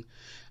seen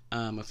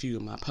a few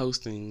of my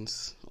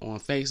postings on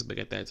Facebook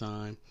at that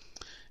time,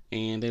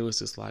 and they was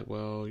just like,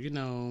 well,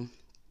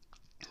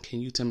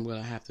 can you tell me what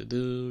I have to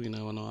do, and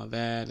all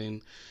that,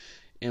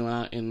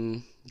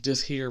 and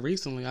just here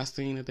recently, I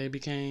seen that they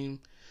became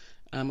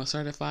a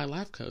certified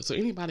life coach. So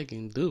anybody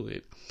can do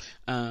it.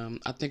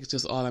 I think it's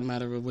just all a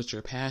matter of what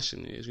your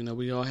passion is.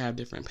 We all have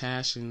different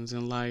passions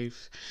in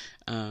life,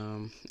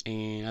 and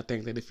I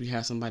think that if you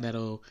have somebody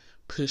that'll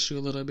push you a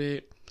little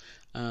bit,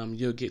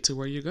 you'll get to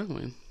where you're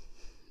going.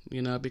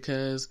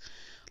 Because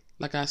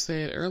like I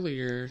said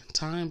earlier,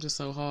 times are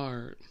so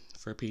hard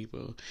for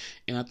people,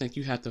 and I think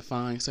you have to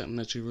find something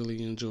that you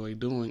really enjoy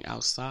doing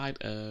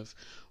outside of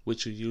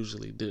what you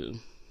usually do.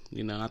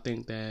 I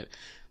think that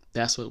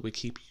that's what would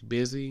keep you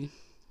busy,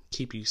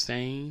 keep you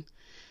sane,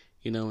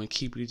 and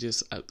keep you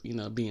just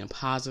being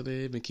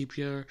positive, and keep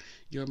your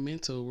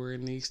mental where it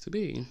needs to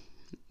be,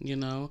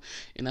 and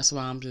that's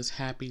why I'm just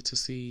happy to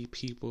see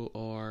people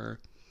are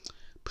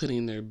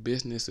putting their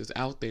businesses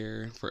out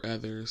there for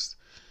others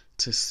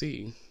to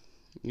see,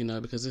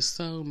 because there's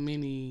so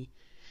many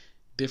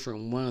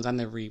different ones I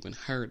never even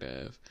heard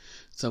of.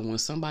 So when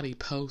somebody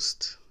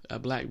posts a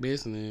black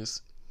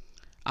business,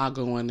 I'll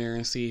go in there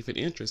and see if it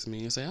interests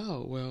me and say,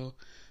 oh, well,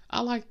 I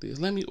like this.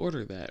 Let me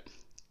order that.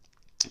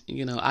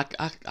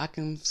 I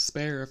can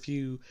spare a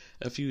few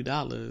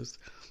dollars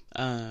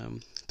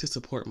to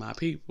support my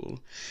people.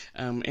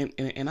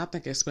 And I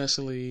think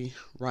especially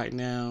right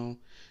now,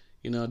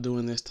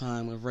 during this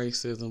time of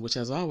racism, which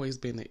has always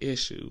been an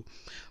issue,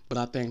 but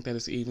I think that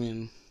it's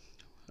even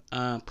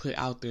put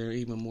out there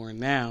even more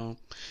now,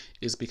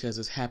 is because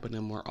it's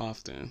happening more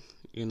often,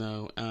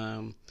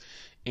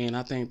 and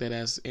I think that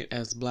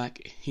as black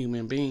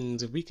human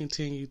beings, if we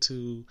continue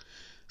to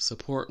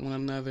support one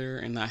another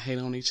and not hate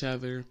on each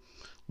other,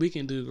 we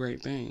can do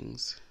great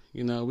things.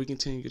 We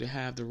continue to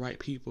have the right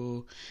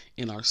people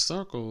in our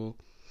circle,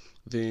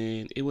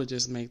 then it would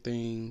just make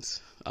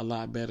things a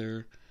lot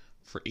better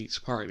for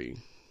each party.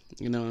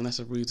 And that's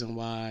the reason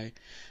why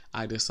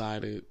I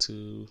decided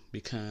to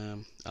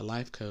become a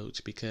life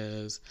coach,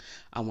 because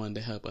I wanted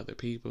to help other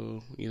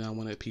people. I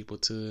wanted people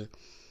to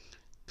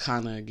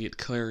kind of get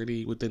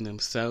clarity within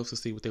themselves to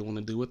see what they want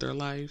to do with their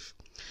life.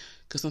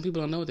 Because some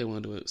people don't know what they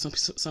want to do.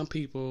 Some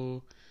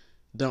people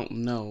don't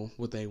know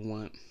what they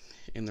want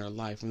in their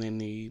life, and they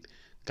need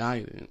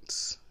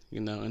guidance,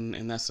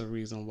 and that's the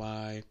reason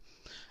why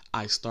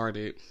I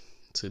started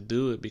to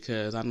do it,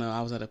 because I know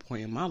I was at a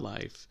point in my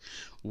life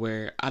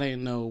where I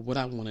didn't know what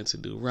I wanted to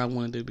do, where I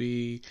wanted to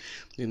be,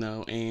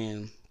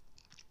 and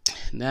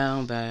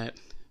now that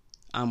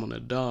I'm an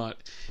adult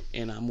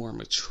and I'm more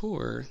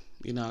mature,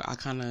 I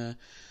kind of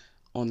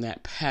on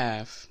that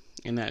path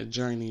in that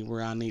journey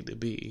where I need to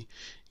be.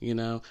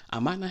 I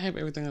might not have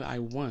everything that I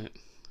want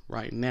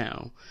right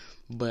now,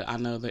 but I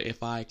know that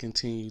if I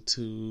continue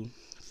to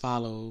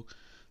follow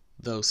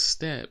those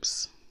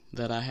steps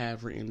that I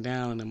have written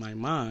down in my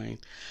mind,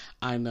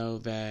 I know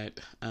that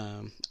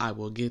I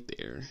will get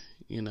there,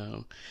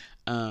 and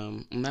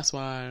that's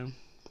why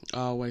I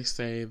always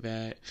say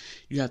that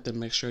you have to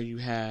make sure you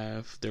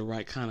have the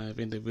right kind of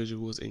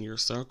individuals in your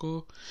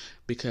circle,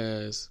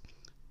 because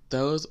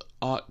those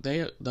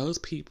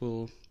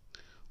people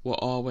will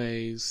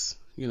always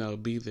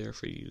be there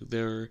for you.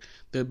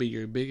 They'll be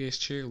your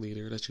biggest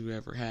cheerleader that you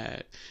ever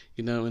had,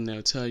 and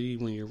they'll tell you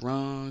when you're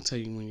wrong, tell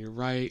you when you're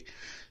right,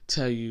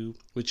 tell you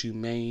what you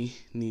may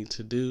need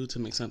to do to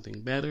make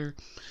something better.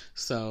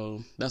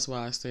 So that's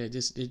why I said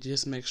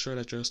just make sure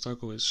that your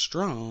circle is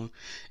strong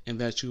and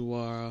that you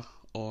are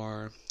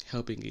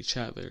helping each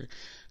other,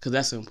 because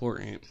that's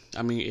important.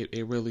 I mean,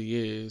 it really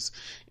is.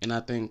 And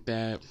I think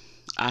that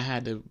I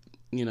had to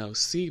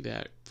see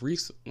that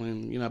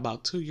recently,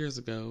 about 2 years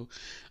ago,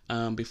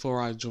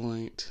 before I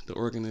joined the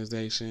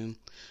organization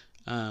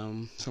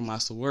for my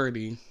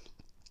sorority.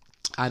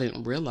 I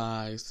didn't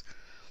realize,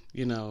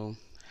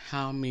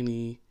 how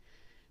many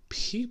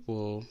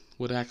people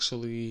would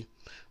actually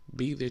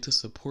be there to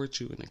support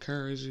you and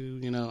encourage you.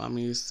 I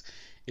mean,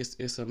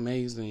 it's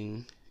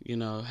amazing,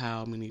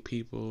 how many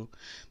people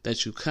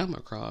that you come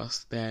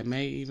across that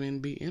may even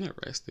be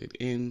interested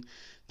in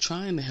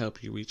trying to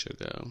help you reach your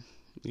goal.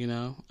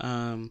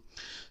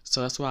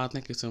 So that's why I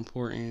think it's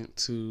important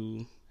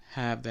to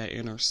have that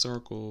inner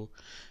circle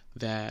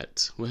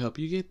that will help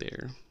you get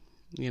there.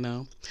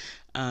 So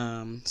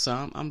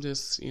I'm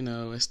just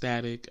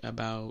ecstatic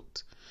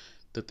about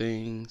the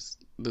things,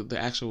 the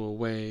actual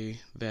way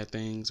that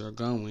things are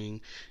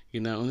going,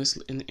 and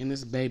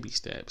it's baby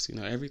steps.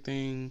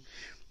 Everything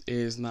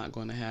is not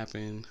going to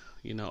happen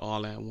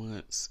all at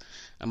once.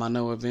 I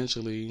know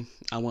eventually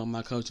I want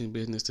my coaching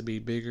business to be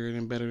bigger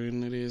and better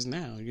than it is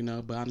now,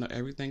 but I know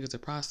everything is a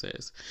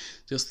process.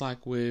 Just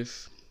like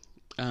with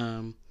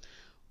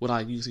what I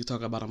usually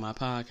talk about on my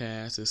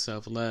podcast is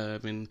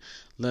self-love and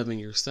loving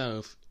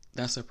yourself.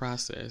 That's a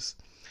process.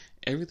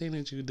 Everything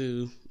that you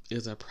do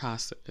is a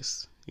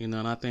process, and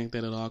I think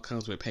that it all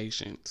comes with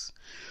patience,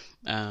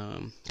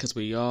 because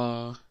we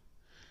all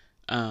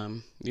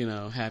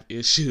have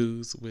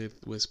issues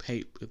with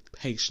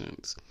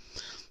patience.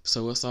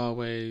 So it's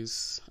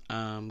always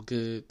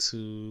good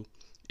to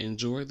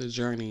enjoy the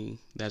journey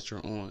that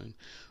you're on,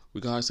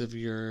 regardless if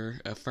you're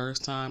a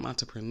first-time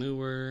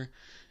entrepreneur,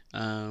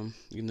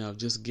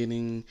 just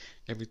getting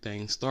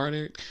everything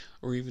started,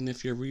 or even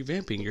if you're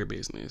revamping your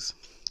business.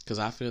 Because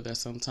I feel that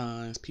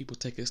sometimes people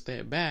take a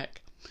step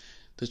back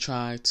to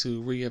try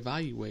to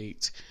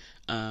reevaluate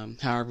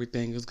how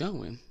everything is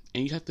going.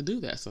 And you have to do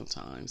that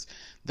sometimes.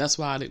 That's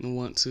why I didn't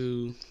want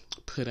to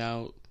put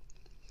out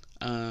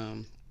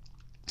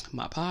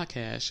my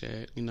podcast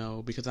yet,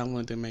 because I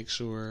wanted to make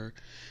sure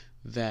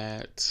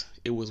that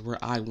it was where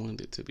I wanted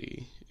it to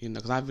be,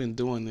 because I've been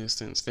doing this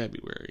since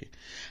February.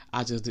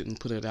 I just didn't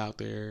put it out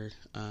there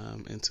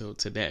until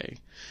today.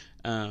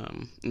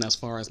 And as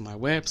far as my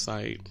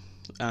website,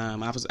 I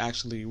was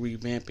actually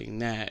revamping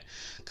that,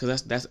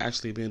 because that's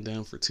actually been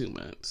done for 2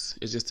 months.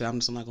 It's just that I'm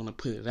just not going to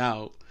put it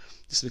out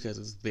just because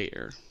it's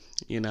there,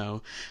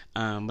 but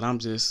I'm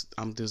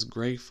just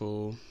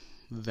grateful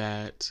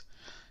that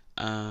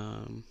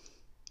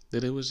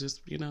that it was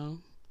just,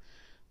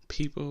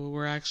 people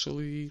were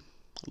actually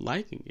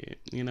liking it,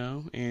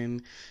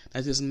 and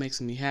that just makes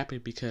me happy,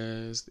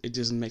 because it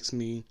just makes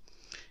me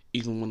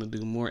even want to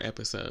do more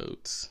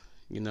episodes,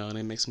 and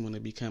it makes me want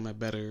to become a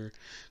better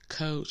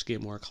coach,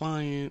 get more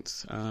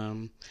clients,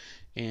 and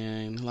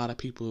a lot of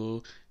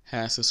people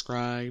have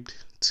subscribed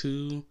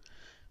to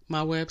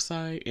my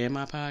website and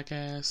my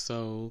podcast,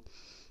 so,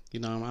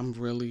 I'm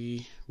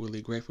really,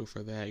 really grateful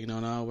for that, and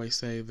I always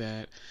say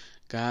that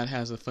God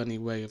has a funny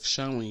way of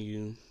showing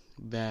you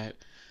that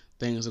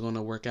things are going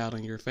to work out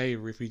in your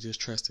favor if you just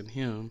trust in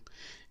Him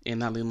and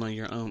not lean on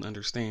your own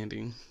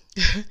understanding.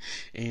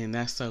 And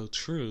that's so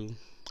true,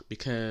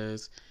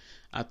 because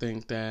I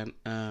think that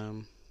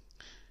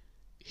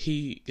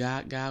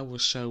God will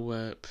show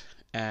up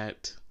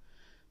at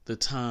the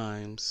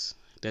times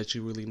that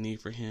you really need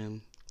for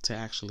Him to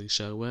actually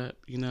show up,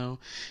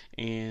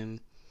 and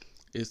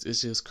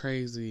it's just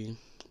crazy,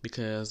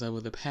 because over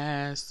the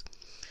past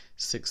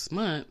 6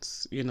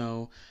 months,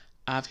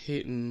 I've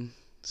hit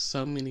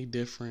so many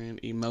different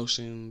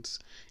emotions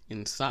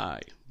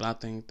inside. But I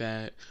think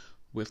that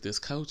with this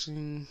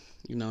coaching,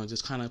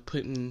 just kind of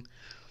putting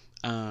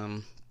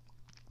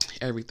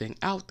everything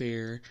out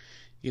there,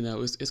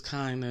 it's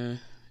kind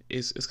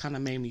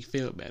of made me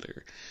feel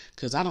better,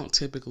 because I don't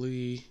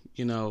typically,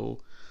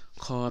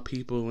 call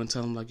people and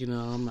tell them like,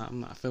 I'm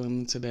not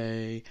feeling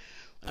today,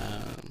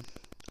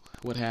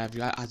 what have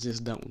you. I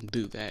just don't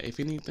do that. If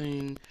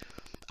anything,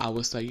 I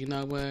would say, you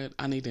know what,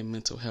 I need a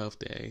mental health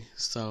day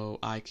so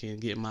I can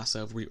get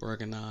myself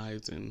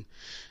reorganized and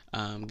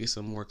get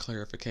some more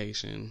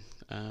clarification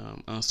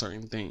on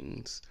certain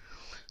things.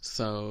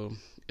 So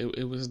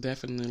it was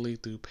definitely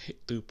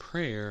through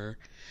prayer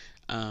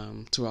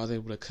to I was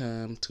able to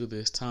come to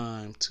this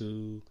time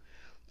to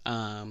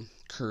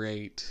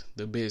create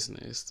the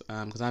business,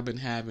 because I've been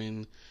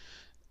having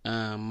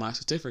my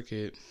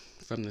certificate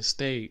from the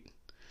state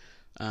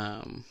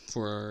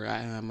for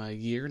a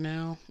year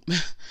now.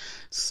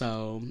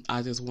 So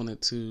I just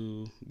wanted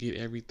to get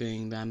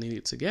everything that I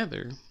needed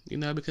together,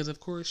 because of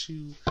course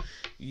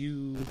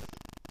you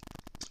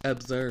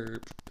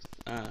observe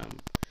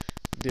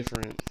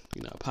different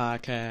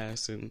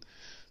podcasts and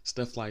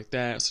stuff like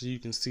that, so you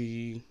can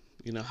see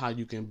how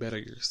you can better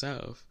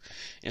yourself,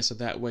 and so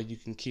that way you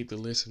can keep the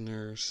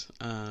listeners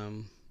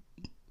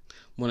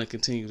want to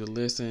continue to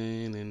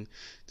listen, and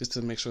just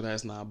to make sure that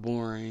it's not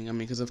boring. I mean,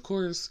 because of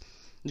course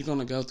you're going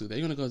to go through that.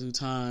 You're going to go through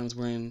times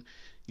when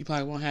you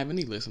probably won't have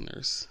any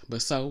listeners.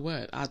 But so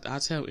what? I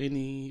tell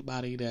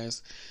anybody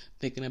that's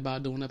thinking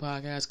about doing a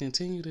podcast,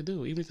 continue to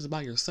do it, even if it's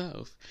by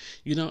yourself.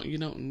 You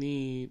don't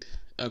need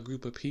a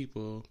group of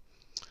people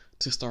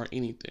to start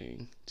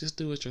anything. Just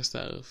do it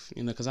yourself.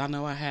 Because I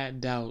know I had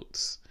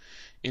doubts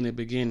in the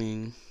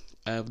beginning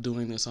of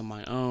doing this on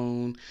my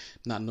own,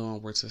 not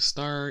knowing where to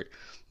start.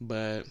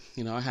 But,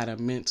 I had a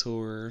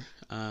mentor,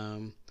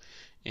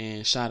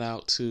 and shout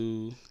out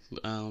to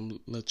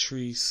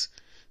Latrice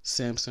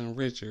Sampson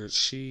Richards.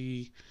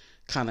 She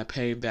kind of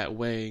paved that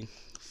way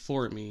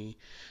for me,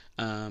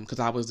 because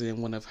I was in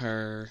one of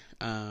her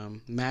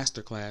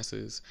master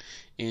classes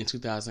in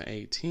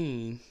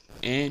 2018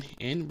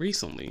 and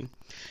recently,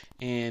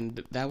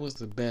 and that was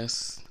the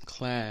best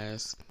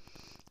class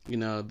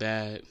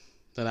that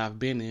I've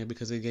been in,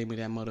 because it gave me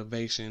that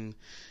motivation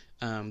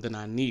that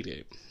I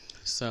needed.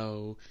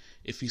 So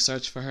if you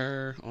search for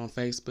her on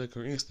Facebook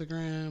or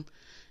Instagram,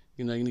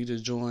 you need to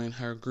join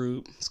her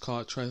group. It's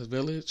called Trust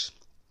Village.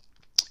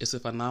 It's a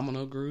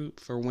phenomenal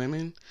group for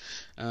women.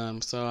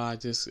 So I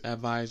just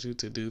advise you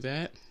to do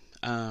that.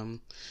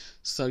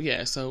 So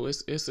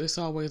it's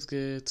always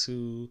good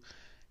to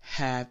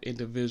have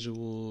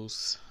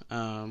individuals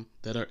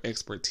that are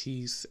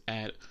expertise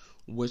at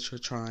what you're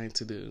trying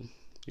to do.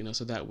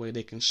 So that way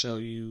they can show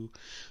you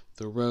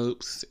the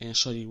ropes and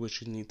show you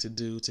what you need to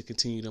do to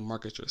continue to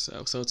market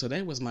yourself. So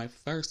today was my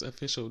first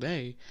official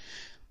day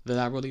that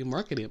I really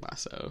marketed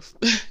myself.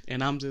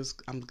 And I'm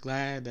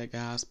glad that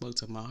God spoke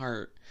to my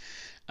heart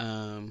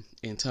and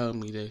told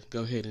me to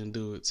go ahead and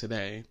do it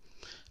today.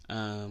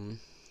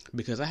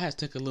 Because I had to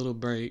take a little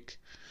break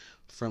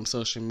from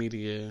social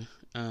media.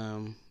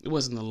 It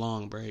wasn't a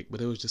long break, but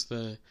it was just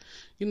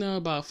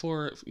about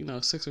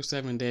 6 or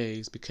 7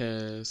 days,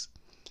 because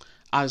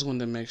I just wanted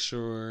to make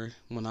sure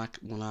when I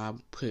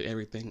put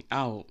everything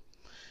out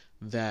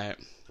that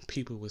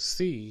people would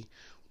see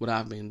what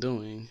I've been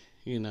doing,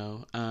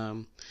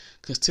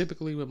 because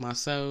typically with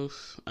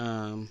myself,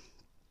 I'm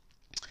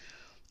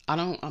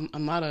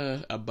not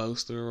a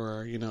boaster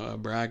or, a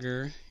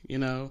bragger,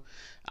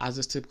 I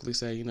just typically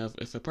say,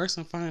 if a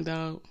person find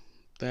out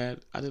that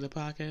I did a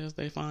podcast,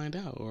 they find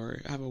out, or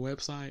I have a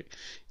website,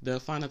 they'll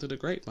find out through the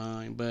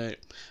grapevine. But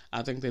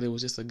I think that it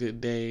was just a good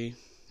day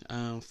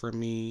for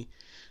me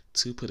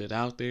to put it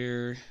out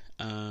there.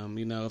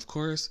 Of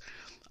course,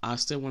 I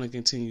still want to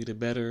continue to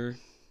better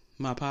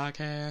my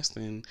podcast,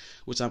 and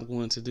which I'm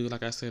going to do.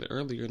 Like I said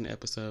earlier in the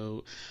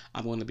episode,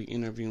 I'm going to be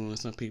interviewing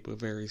some people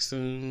very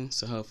soon.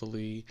 So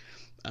hopefully,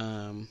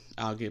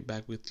 I'll get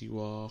back with you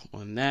all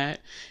on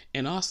that.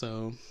 And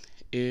also,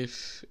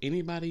 if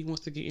anybody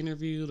wants to get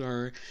interviewed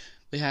or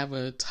they have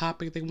a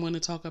topic they want to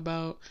talk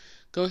about,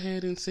 go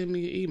ahead and send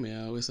me an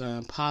email. It's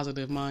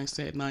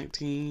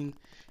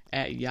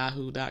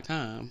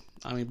positivemindset19@yahoo.com.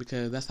 I mean,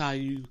 because that's how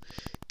you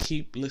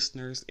keep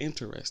listeners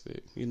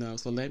interested,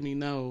 So let me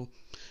know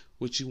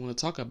what you want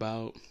to talk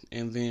about,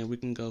 and then we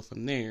can go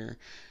from there.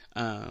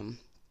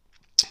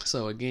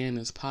 So again,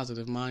 it's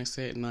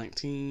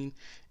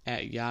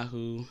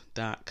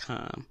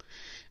positivemindset19@yahoo.com.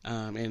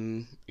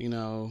 And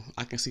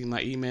I can see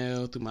my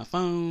email through my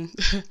phone.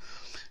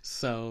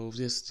 So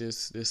just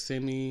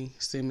send me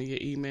your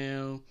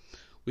email.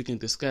 We can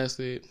discuss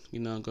it,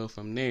 go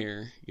from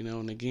there.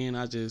 And again,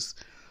 I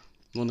just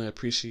want to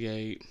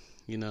appreciate,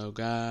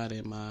 God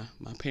and my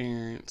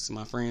parents,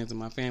 my friends, and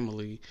my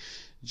family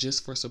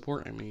just for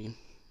supporting me,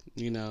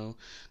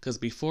 because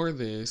before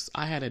this,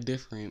 I had a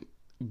different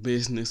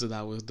business that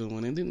I was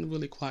doing and didn't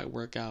really quite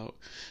work out.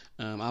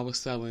 I was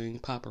selling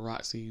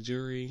paparazzi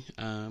jewelry.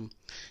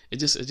 It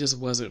just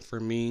wasn't for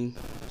me,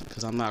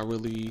 because I'm not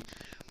really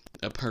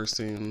a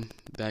person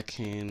that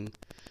can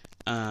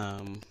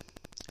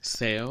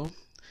sell.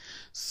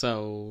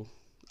 So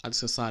I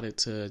just decided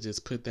to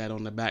just put that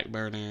on the back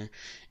burner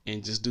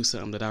and just do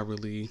something that I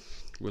really,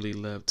 really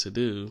love to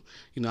do.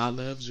 I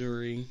love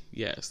jewelry,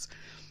 yes,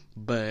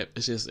 but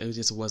it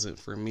just wasn't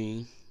for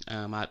me.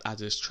 I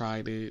just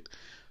tried it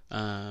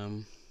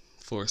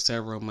for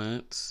several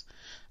months.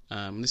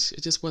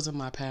 It just wasn't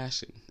my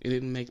passion. It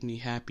didn't make me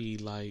happy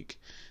like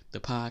the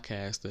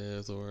podcast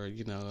does, or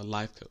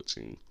life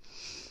coaching.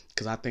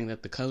 Because I think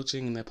that the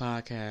coaching and the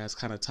podcast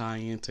kind of tie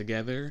in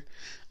together,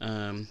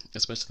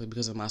 especially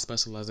because of my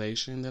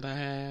specialization that I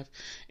have.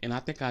 And I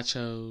think I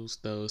chose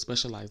those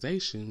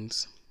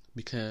specializations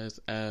because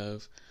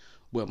of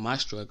what my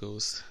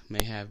struggles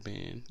may have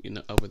been,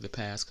 over the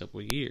past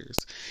couple of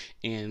years.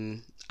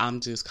 And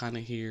I'm just kind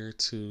of here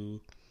to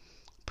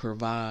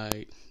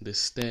provide the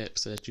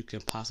steps that you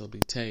can possibly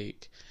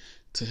take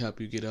to help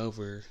you get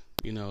over,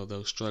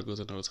 those struggles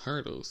and those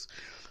hurdles.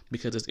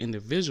 Because as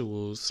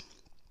individuals,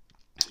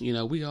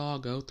 we all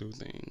go through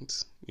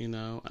things,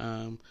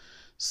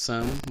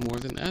 some more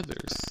than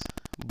others.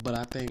 But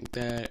I think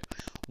that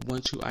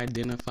once you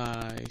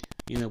identify,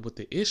 what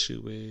the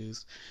issue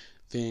is,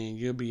 then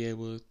you'll be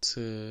able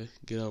to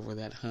get over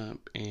that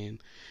hump and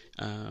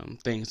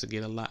things to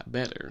get a lot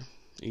better.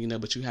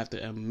 But you have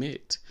to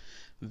admit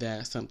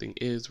that something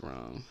is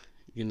wrong,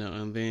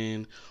 and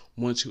then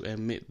once you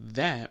admit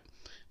that,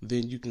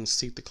 then you can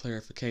seek the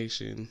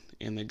clarification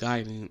and the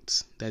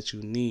guidance that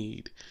you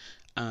need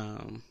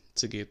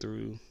to get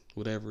through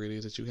whatever it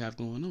is that you have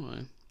going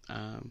on.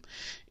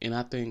 And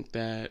I think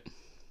that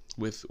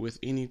with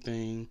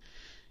anything,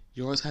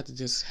 you always have to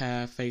just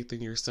have faith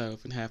in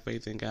yourself and have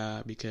faith in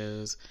God,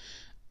 because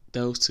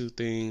those two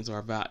things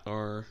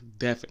are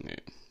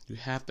definite. You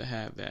have to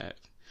have that.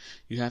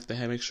 You have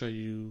to make sure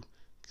you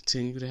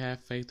continue to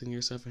have faith in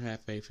yourself and have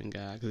faith in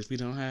God. Because if you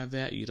don't have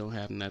that, you don't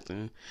have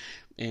nothing.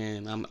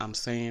 And I'm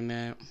saying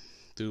that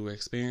through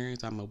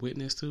experience. I'm a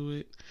witness to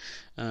it.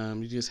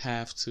 You just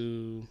have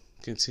to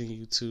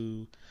continue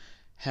to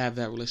have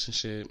that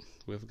relationship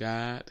with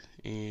God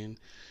and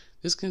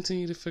just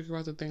continue to figure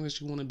out the things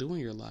that you want to do in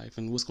your life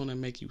and what's going to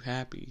make you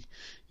happy.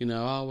 I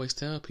always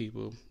tell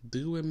people,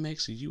 do what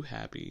makes you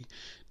happy.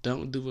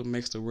 Don't do what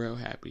makes the world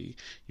happy.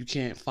 You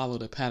can't follow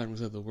the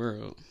patterns of the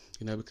world,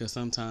 because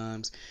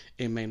sometimes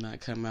it may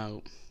not come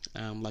out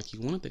like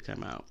you want it to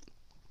come out.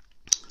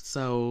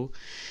 So,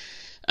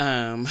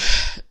 I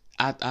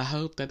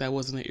hope that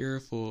wasn't an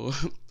earful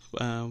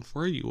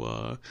for you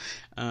all.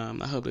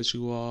 I hope that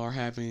you all are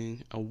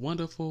having a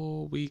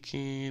wonderful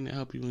weekend. I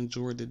hope you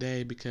enjoyed the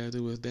day, because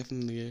it was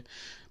definitely a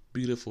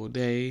beautiful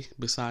day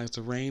besides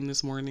the rain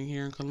this morning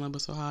here in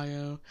Columbus,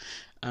 Ohio.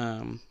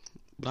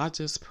 But I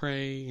just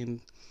pray and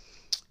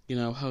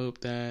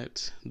hope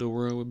that the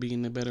world would be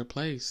in a better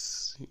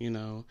place,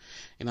 and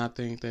I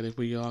think that if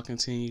we all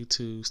continue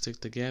to stick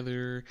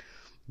together,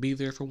 be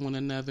there for one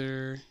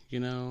another,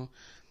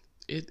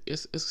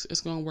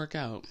 it's going to work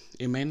out.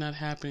 It may not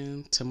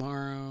happen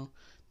tomorrow,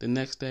 the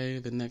next day,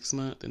 the next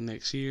month, the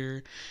next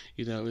year.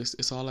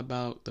 It's all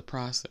about the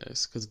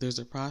process, because there's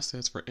a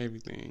process for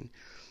everything.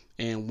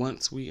 And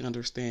once we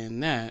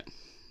understand that,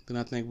 then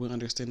I think we'll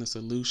understand the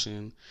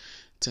solution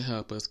to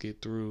help us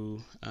get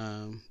through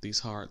these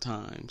hard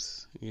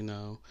times,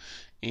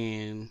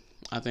 And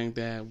I think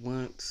that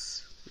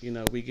once,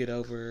 we get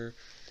over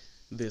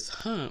this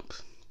hump,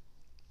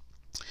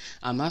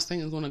 I'm not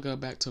saying it's going to go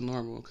back to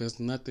normal, because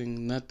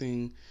nothing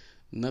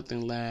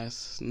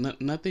lasts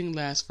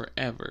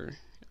forever,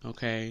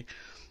 okay?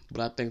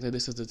 But I think that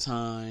this is the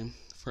time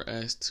for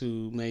us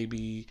to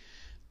maybe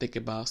think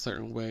about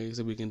certain ways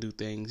that we can do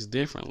things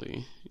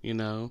differently,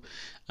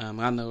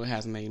 I know it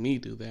has made me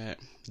do that.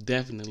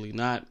 Definitely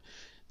not.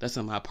 That's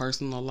in my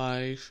personal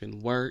life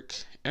and work,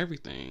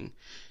 everything.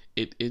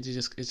 It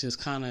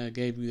just kind of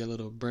gave you a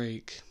little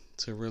break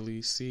to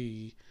really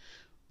see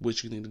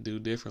what you need to do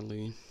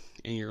differently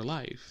in your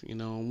life,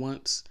 and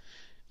once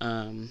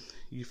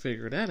you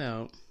figure that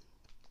out,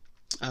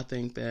 I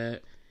think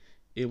that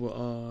it will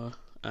all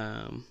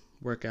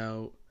work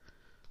out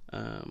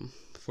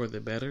for the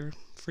better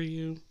for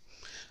you.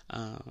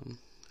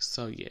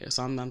 So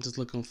I'm just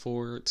looking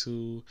forward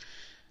to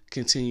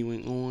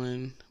continuing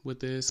on with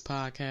this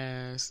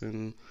podcast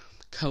and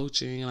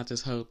coaching. I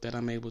just hope that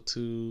I'm able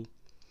to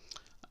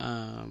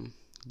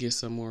get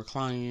some more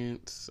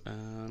clients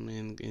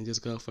and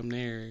just go from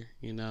there,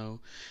 and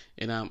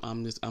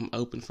I'm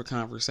open for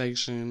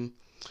conversation.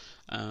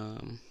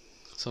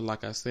 So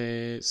like I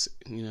said,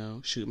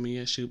 shoot me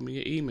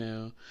an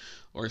email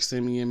or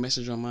send me a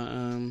message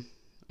on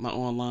my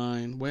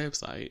online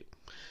website,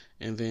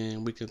 and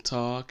then we can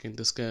talk and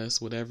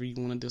discuss whatever you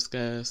want to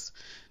discuss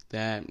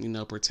that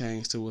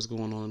pertains to what's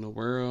going on in the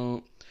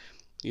world,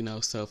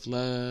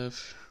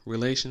 self-love,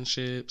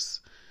 relationships,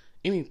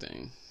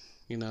 anything.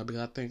 Because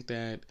I think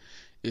that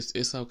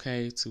it's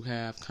okay to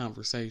have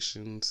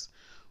conversations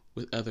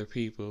with other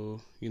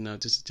people,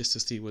 just to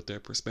see what their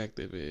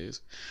perspective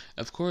is.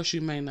 Of course,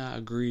 you may not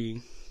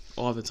agree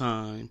all the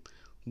time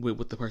with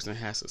what the person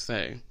has to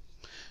say,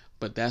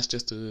 but that's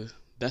just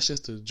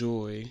the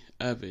joy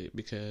of it,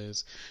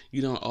 because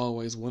you don't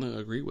always want to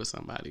agree with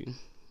somebody,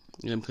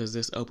 because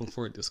it's open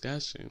for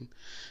discussion.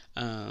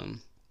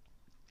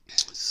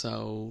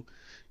 So,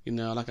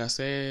 like I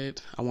said,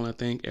 I want to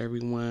thank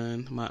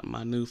everyone,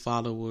 my new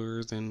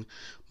followers and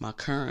my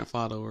current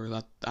followers.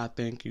 I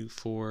thank you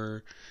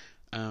for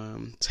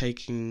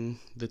taking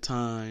the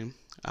time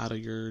out of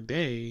your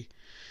day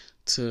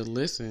to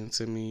listen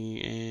to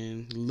me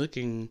and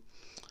looking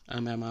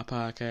at my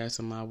podcast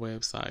and my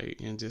website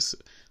and just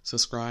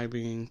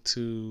subscribing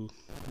to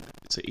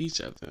each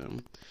of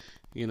them.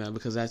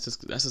 Because that's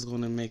just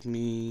going to make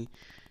me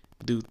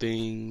do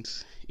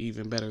things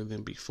even better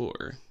than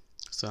before.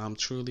 So I'm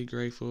truly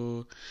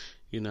grateful.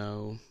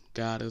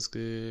 God is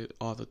good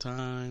all the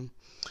time.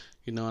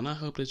 And I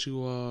hope that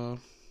you all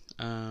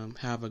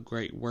have a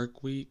great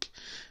work week.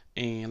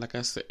 And like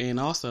I said, and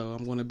also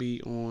I'm going to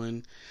be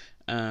on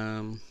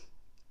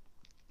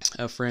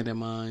a friend of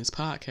mine's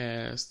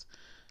podcast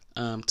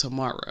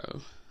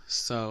tomorrow.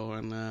 So,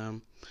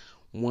 and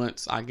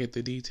once I get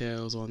the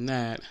details on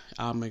that,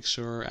 I'll make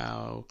sure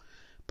I'll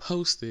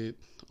post it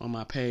on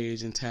my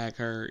page and tag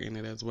her in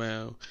it as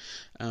well.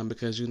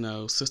 Because,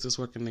 sisters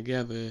working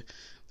together,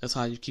 that's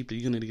how you keep the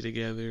unity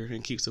together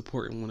and keep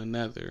supporting one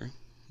another.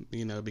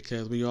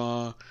 Because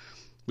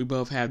we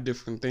both have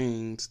different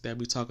things that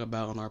we talk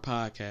about on our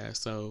podcast.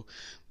 So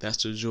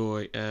that's the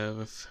joy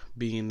of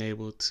being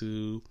able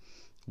to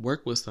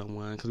work with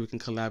someone, because we can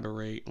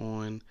collaborate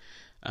on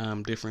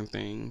different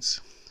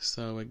things.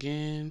 So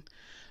again,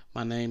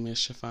 my name is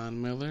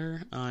Chiffon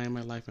Miller. I am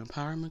a life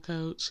empowerment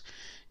coach,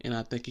 and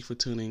I thank you for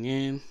tuning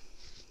in.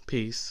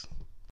 Peace.